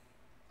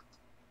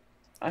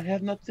 I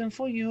have nothing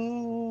for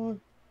you.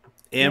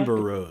 Amber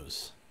Nothing.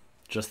 Rose.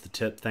 Just the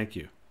tip. Thank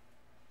you.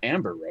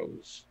 Amber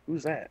Rose.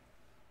 Who's that?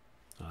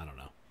 I don't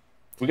know.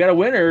 We got a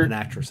winner. An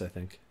actress, I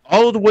think.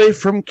 All the way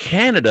from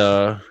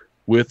Canada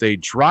with a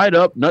dried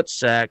up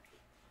nutsack.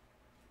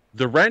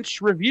 The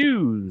Wrench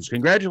Reviews.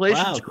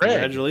 Congratulations, Wow, Greg.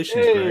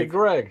 congratulations, Hey, Greg.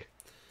 Greg.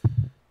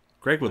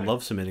 Greg would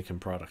love some Anakin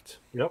product.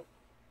 Yep.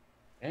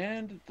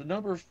 And the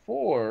number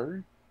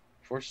 4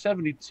 for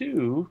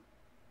 72.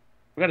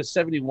 We got a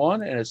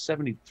 71 and a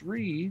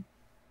 73.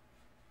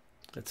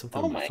 That's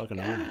something Oh I'm my fucking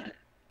god. on.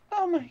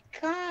 Oh my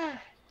god.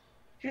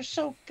 You're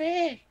so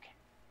big.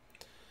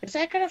 Is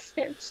that gonna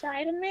fit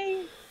inside of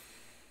me?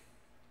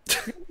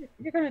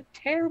 You're gonna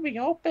tear me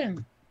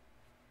open.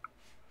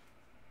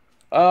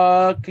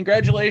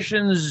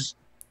 Congratulations,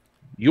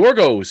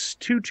 Yorgos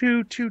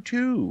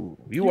 2222.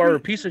 You are a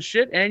piece of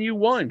shit and you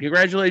won.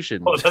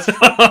 Congratulations. Oh, that's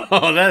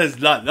Oh, that is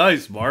not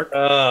nice, Mark.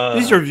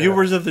 These are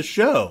viewers of the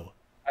show.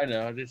 I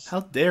know. Just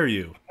How dare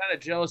you? kind of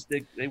jealous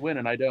they win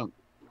and I don't.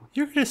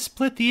 You're going to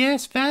split the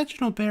ass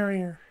vaginal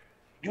barrier.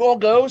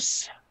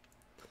 Yorgos.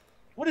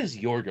 What is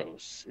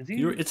Yorgos? Is he?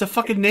 It's a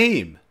fucking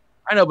name.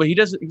 I know, but he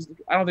doesn't.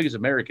 I don't think he's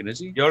American, is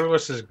he?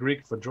 Yorgos is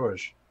Greek for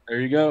George.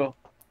 There you go.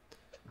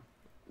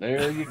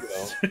 There you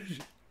go.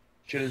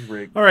 Shit is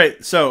rigged. All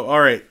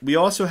right. We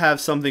also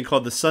have something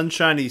called the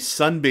Sunshiny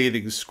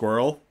Sunbathing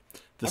Squirrel.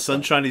 The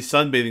Sunshiny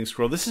Sunbathing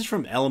Squirrel. This is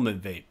from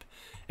Element Vape.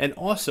 And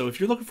also, if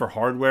you're looking for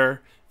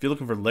hardware, if you're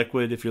looking for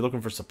liquid, if you're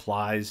looking for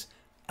supplies,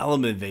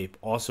 Element Vape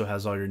also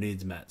has all your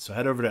needs met. So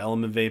head over to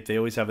Element Vape. They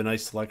always have a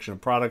nice selection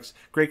of products,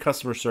 great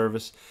customer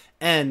service,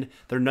 and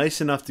they're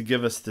nice enough to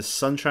give us this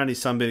Sunshiny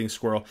Sunbathing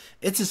Squirrel.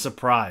 It's a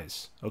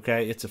surprise,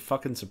 okay? It's a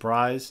fucking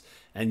surprise,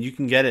 and you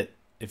can get it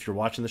if you're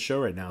watching the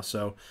show right now.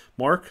 So,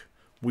 Mark,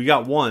 we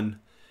got one,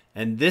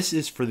 and this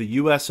is for the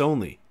U.S.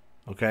 only,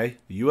 okay?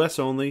 The U.S.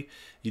 only.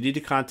 You need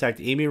to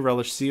contact Amy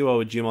Relish,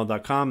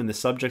 COO@gmail.com. In the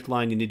subject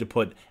line, you need to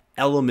put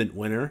Element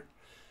Winner,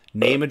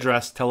 name,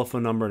 address,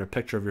 telephone number, and a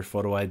picture of your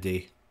photo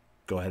ID.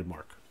 Go ahead,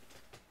 Mark.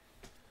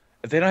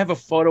 If they don't have a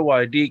photo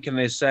ID, can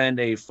they send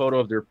a photo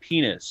of their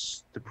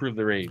penis to prove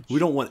their age? We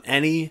don't want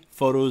any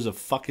photos of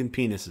fucking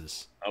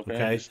penises,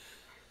 okay?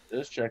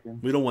 Just checking.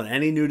 We don't want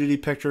any nudity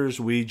pictures.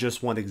 We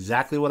just want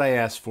exactly what I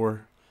asked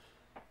for,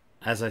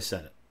 as I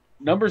said it.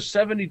 Number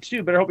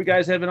 72. Better hope you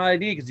guys have an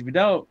ID, because if you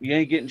don't, you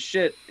ain't getting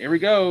shit. Here we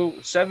go.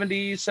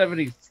 70,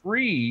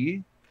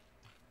 73.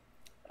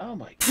 Oh,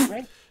 my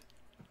God.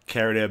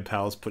 Carrot Ed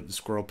Pals putting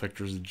squirrel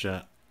pictures in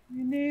chat.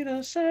 You need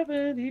a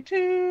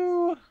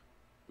 72.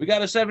 We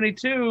got a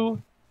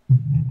 72.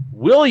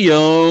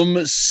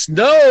 William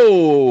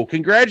Snow.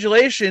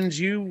 Congratulations,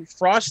 you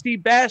frosty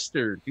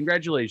bastard.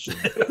 Congratulations.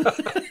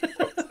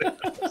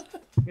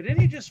 Didn't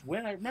he just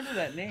win? I remember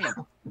that name.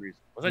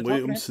 Was I talking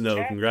William to Snow,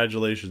 chat?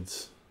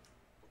 congratulations.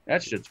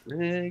 That shit's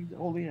rigged.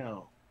 Holy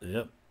hell.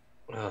 Yep.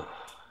 There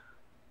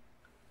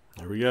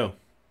we go.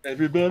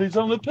 Everybody's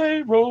on the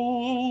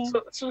payroll.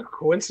 So it's a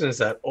coincidence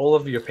that all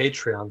of your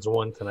Patreons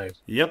won tonight.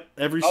 Yep,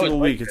 every Oh, single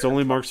it's week. like It's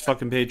only Mark's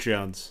fucking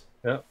Patreons.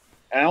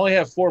 I only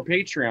have 4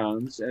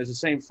 Patreons, and it's the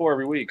same 4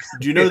 every week.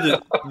 Do you know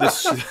that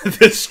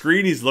the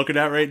screen he's looking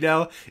at right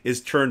now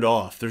is turned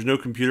off? There's no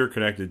computer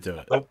connected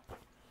to it.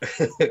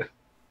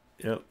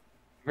 Yep.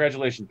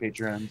 Congratulations,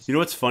 Patreons. You know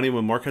what's funny?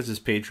 When Mark has his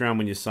Patreon,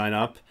 when you sign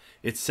up,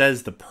 it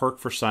says the perk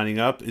for signing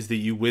up is that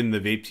you win the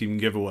Vape Team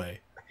giveaway.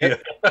 Yeah.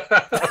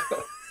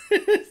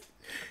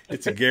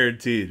 It's a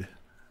guaranteed.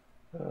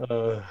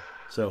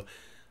 So,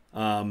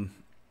 let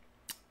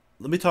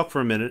me talk for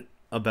a minute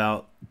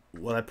about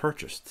what I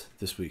purchased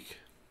this week.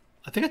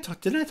 I think I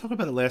talked. Didn't I talk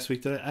about it last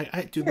week? Did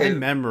I do my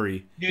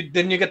memory?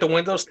 Didn't you get the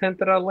windows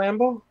tinted on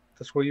Lambo?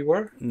 That's where you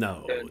were?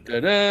 No.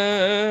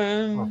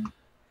 Da-da.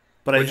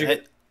 But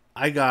What'd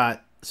I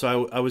got.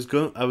 So I was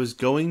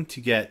going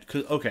to get.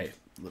 Okay,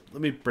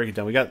 let me break it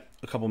down. We got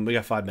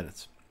 5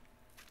 minutes.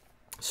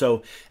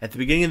 So at the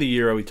beginning of the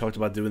year, we talked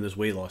about doing this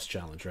weight loss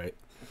challenge, right?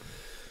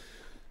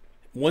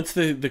 Once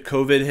the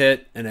COVID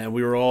hit, and then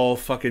we were all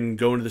fucking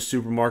going to the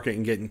supermarket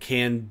and getting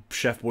canned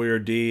Chef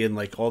Boyardee and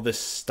like all this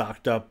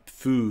stocked up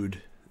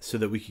food so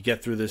that we could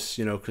get through this,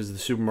 you know, because the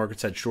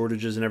supermarkets had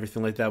shortages and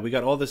everything like that. We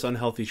got all this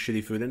unhealthy,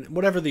 shitty food, and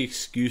whatever the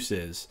excuse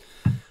is,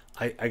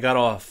 I got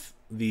off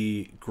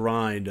the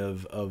grind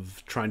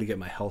of trying to get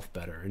my health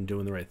better and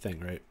doing the right thing,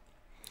 right?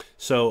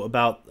 So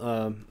about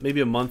maybe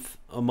a month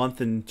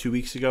and 2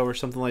 weeks ago or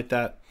something like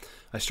that,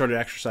 I started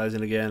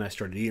exercising again. I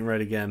started eating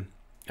right again.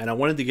 And I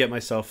wanted to get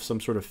myself some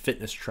sort of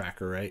fitness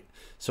tracker, right?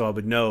 So I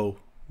would know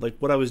like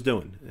what I was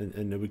doing,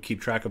 and it would keep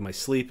track of my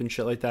sleep and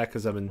shit like that.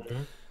 Because I've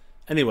been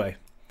anyway.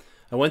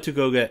 I went to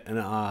go get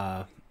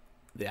the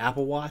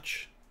Apple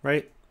Watch,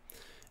 right?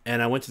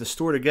 And I went to the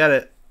store to get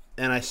it,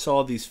 and I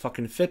saw these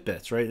fucking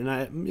Fitbits, right? And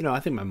I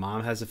think my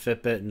mom has a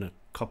Fitbit, and a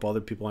couple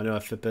other people I know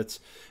have Fitbits,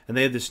 and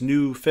they had this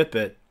new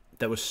Fitbit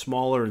that was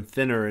smaller and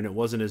thinner, and it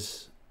wasn't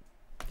as,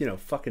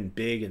 fucking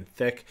big and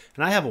thick.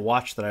 And I have a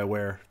watch that I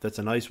wear that's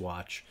a nice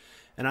watch.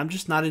 And I'm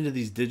just not into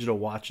these digital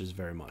watches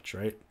very much,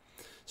 right?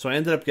 So I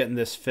ended up getting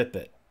this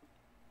Fitbit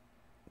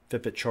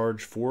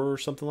Charge 4 or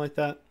something like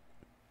that.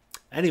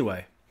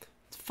 Anyway,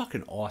 it's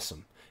fucking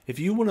awesome. If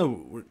you want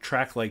to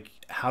track like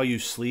how you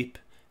sleep,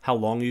 how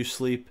long you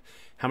sleep,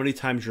 how many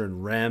times you're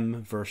in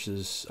REM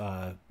versus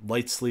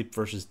light sleep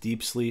versus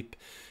deep sleep,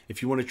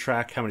 if you want to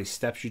track how many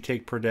steps you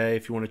take per day,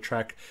 if you want to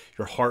track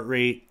your heart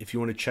rate, if you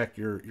want to check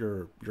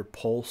your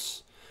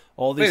pulse,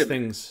 all these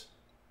things.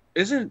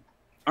 Isn't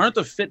aren't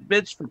the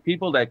Fitbits for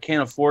people that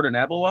can't afford an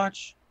Apple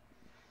Watch?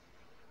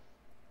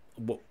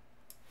 Well,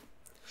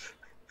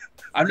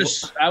 I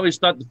always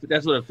thought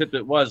that's what a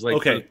Fitbit was. Like,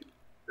 okay.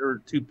 They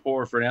were too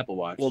poor for an Apple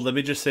Watch. Well, let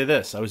me just say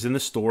this. I was in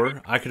the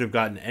store. I could have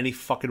gotten any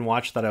fucking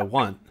watch that I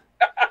want.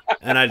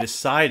 And I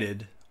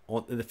decided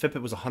the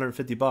Fitbit was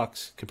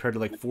 $150 compared to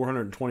like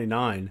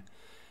 $429.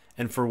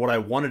 And for what I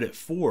wanted it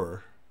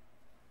for,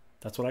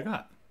 that's what I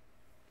got.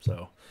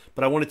 So,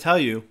 but I want to tell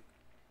you,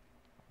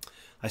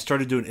 I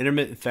started doing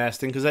intermittent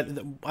fasting because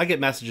I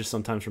get messages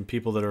sometimes from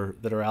people that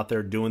are out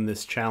there doing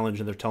this challenge,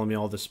 and they're telling me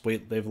all this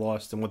weight they've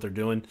lost and what they're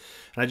doing.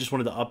 And I just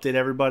wanted to update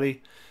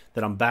everybody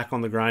that I'm back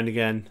on the grind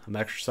again. I'm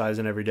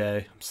exercising every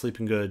day. I'm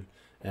sleeping good.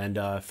 And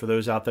for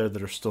those out there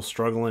that are still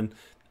struggling,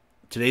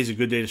 today's a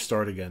good day to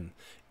start again.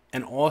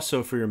 And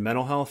also for your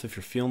mental health, if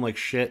you're feeling like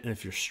shit and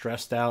if you're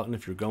stressed out and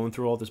if you're going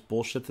through all this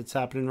bullshit that's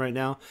happening right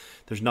now,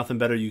 there's nothing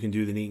better you can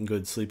do than eating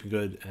good, sleeping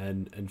good,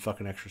 and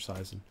fucking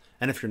exercising.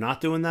 And if you're not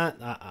doing that,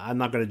 I'm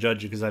not going to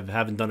judge you because I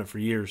haven't done it for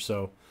years.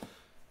 So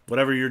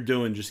whatever you're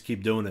doing, just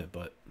keep doing it.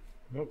 But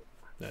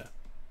yeah.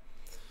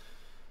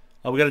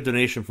 We got a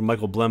donation from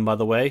Michael Blem, by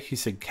the way. He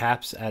said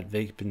caps at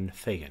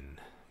VAPNFAGAN.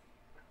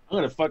 I'm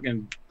going to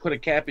fucking put a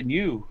cap in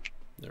you.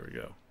 There we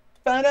go.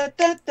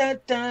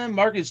 Ba-da-da-da-da.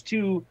 Mark is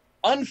too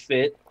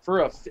unfit for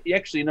a...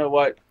 Actually, you know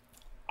what?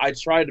 I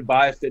tried to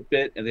buy a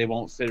Fitbit, and they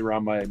won't fit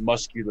around my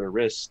muscular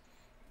wrist.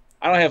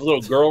 I don't have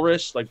little girl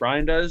wrists like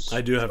Brian does.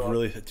 I do have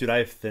Dude, I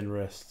have thin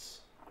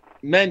wrists.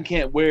 Men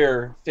can't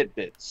wear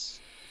Fitbits.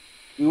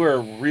 We wear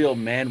real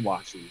man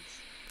watches.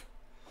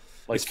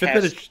 Like is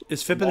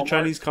Fitbit a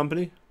Chinese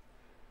company?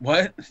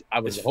 What?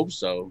 I would hope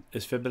so.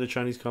 Is Fitbit a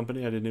Chinese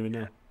company? I didn't even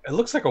know. It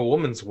looks like a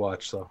woman's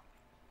watch, though.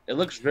 It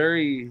looks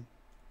very...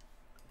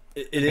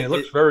 It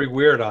looks very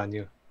weird on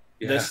you.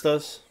 Yeah. This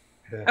does?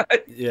 Yeah.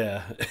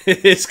 Yeah.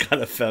 It's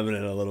kind of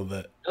feminine a little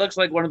bit. It looks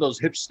like one of those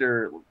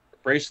hipster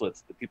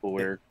bracelets that people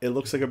wear. It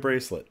looks like a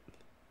bracelet.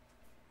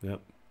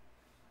 Yep.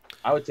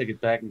 I would take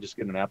it back and just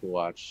get an Apple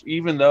Watch.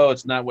 Even though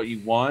it's not what you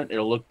want,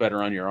 it'll look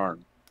better on your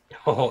arm.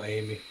 Oh,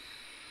 Amy.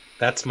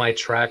 That's my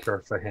tracker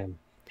for him.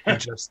 He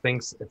just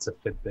thinks it's a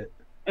Fitbit.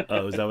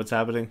 Oh, is that what's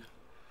happening?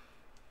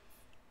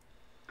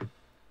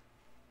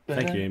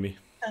 Thank you, Amy.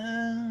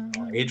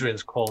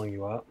 Adrian's calling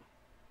you out.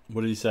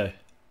 What did he say?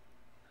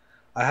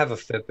 I have a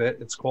Fitbit.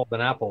 It's called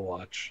an Apple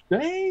Watch.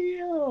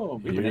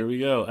 Damn. Here we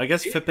go. I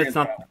guess Fitbit's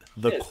not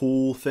the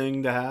cool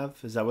thing to have.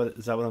 Is that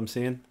what I'm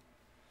seeing?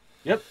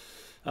 Yep.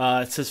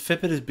 It says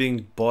Fitbit is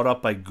being bought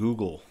up by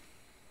Google.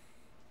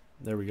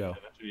 There we go. Yeah,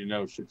 that's when you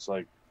know shit's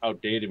like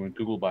outdated when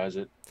Google buys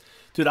it.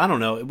 Dude, I don't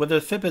know whether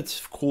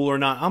Fitbit's cool or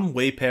not. I'm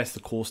way past the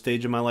cool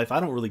stage in my life. I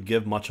don't really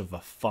give much of a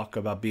fuck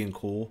about being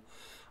cool.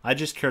 I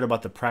just cared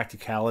about the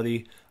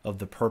practicality of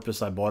the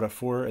purpose I bought it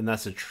for, and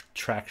that's to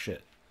track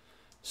shit.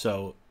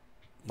 So,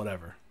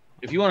 whatever.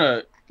 If you want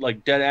a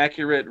like dead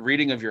accurate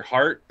reading of your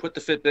heart, put the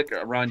Fitbit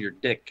around your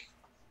dick.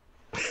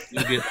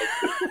 You get like,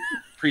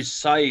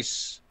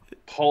 precise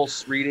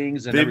pulse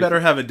readings. And they everything.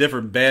 better have a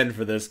different band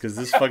for this because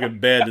this fucking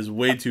band is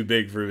way too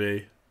big for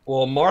me.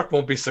 Well, Mark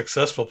won't be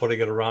successful putting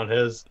it around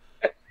his.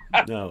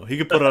 No, he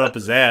could put it up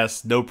his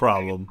ass, no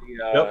problem.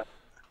 Yep.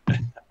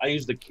 I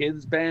use the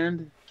kids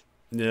band.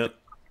 Yep.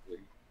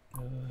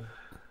 All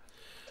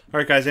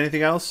right, guys.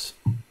 Anything else?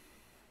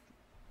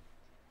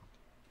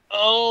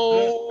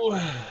 Oh,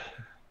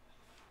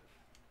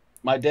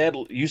 my dad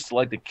used to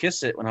like to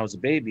kiss it when I was a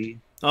baby.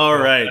 All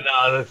right.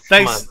 No,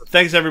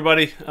 thanks,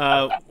 everybody.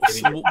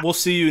 We'll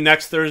see you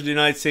next Thursday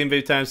night. Same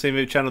vape time, same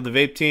vape channel. The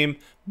Vape Team.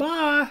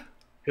 Bye.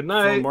 Good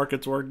night.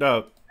 Market's worked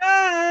up.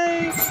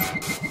 Bye.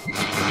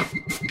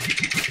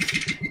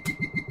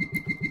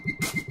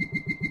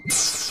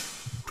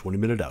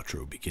 20-minute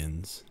outro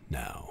begins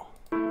now.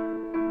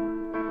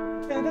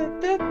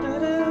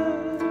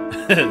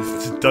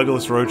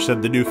 Douglas Roach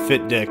said the new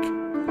Fit Dick.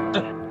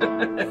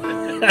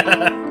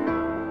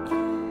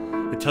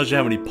 It tells you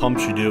how many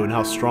pumps you do and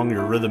how strong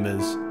your rhythm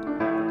is.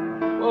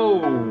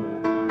 Whoa.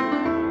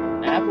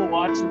 Apple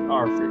Watches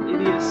are for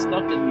idiots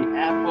stuck in the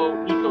Apple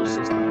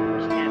ecosystem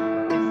who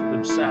can't think for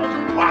themselves.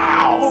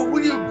 Wow,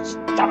 will you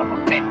son of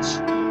a bitch?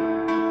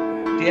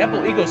 The Apple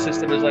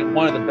ecosystem is like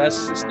one of the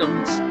best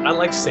systems. I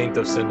like Saint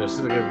of Sinners.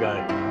 He's a good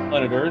guy.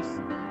 Planet Earth.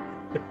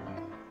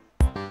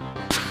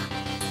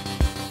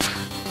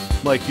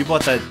 Mike, you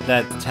bought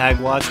that tag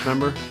watch,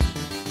 remember?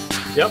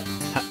 Yep.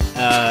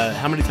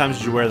 How many times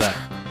did you wear that?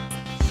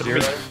 0.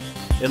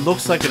 It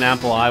looks like an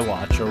Apple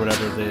iWatch or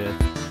whatever, the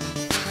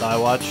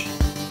iWatch.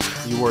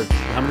 You wore it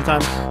how many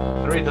times?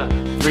 3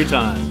 times. 3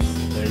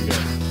 times. There you go.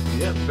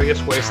 Yeah,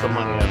 biggest waste of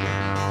money ever.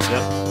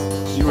 Yep.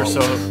 You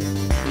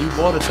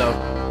bought it though.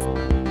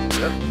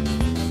 Yep.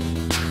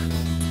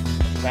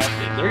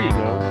 There you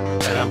go.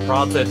 And I'm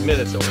proud to admit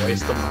it's a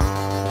waste of money.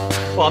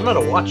 Well, I'm not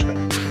a watch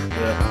fan.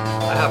 Yeah.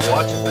 I have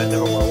watches, but I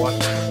never wear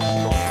watches.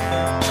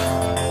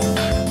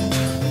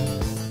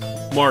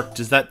 Mark,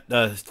 does that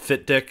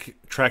Fit Dick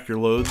track your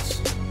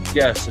loads?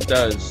 Yes, it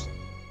does.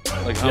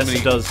 Like how Yes, many?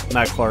 it does,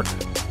 Matt Clark.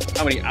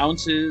 How many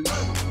ounces?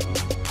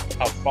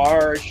 How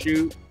far I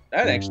shoot?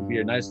 That'd actually be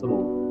a nice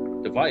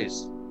little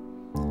device.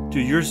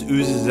 Dude, yours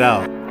oozes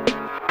out.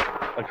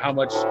 Like how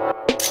much?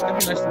 It'd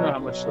be nice to know how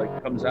much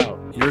like comes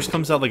out. Yours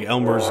comes out like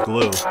Elmer's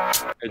glue.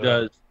 It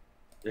does.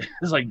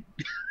 It's like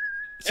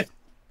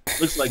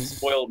looks like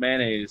spoiled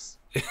mayonnaise.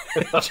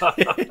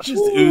 It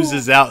just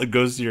oozes out and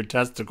goes to your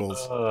testicles.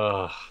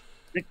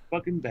 Sick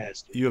fucking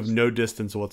bastard. You have no distance whatsoever.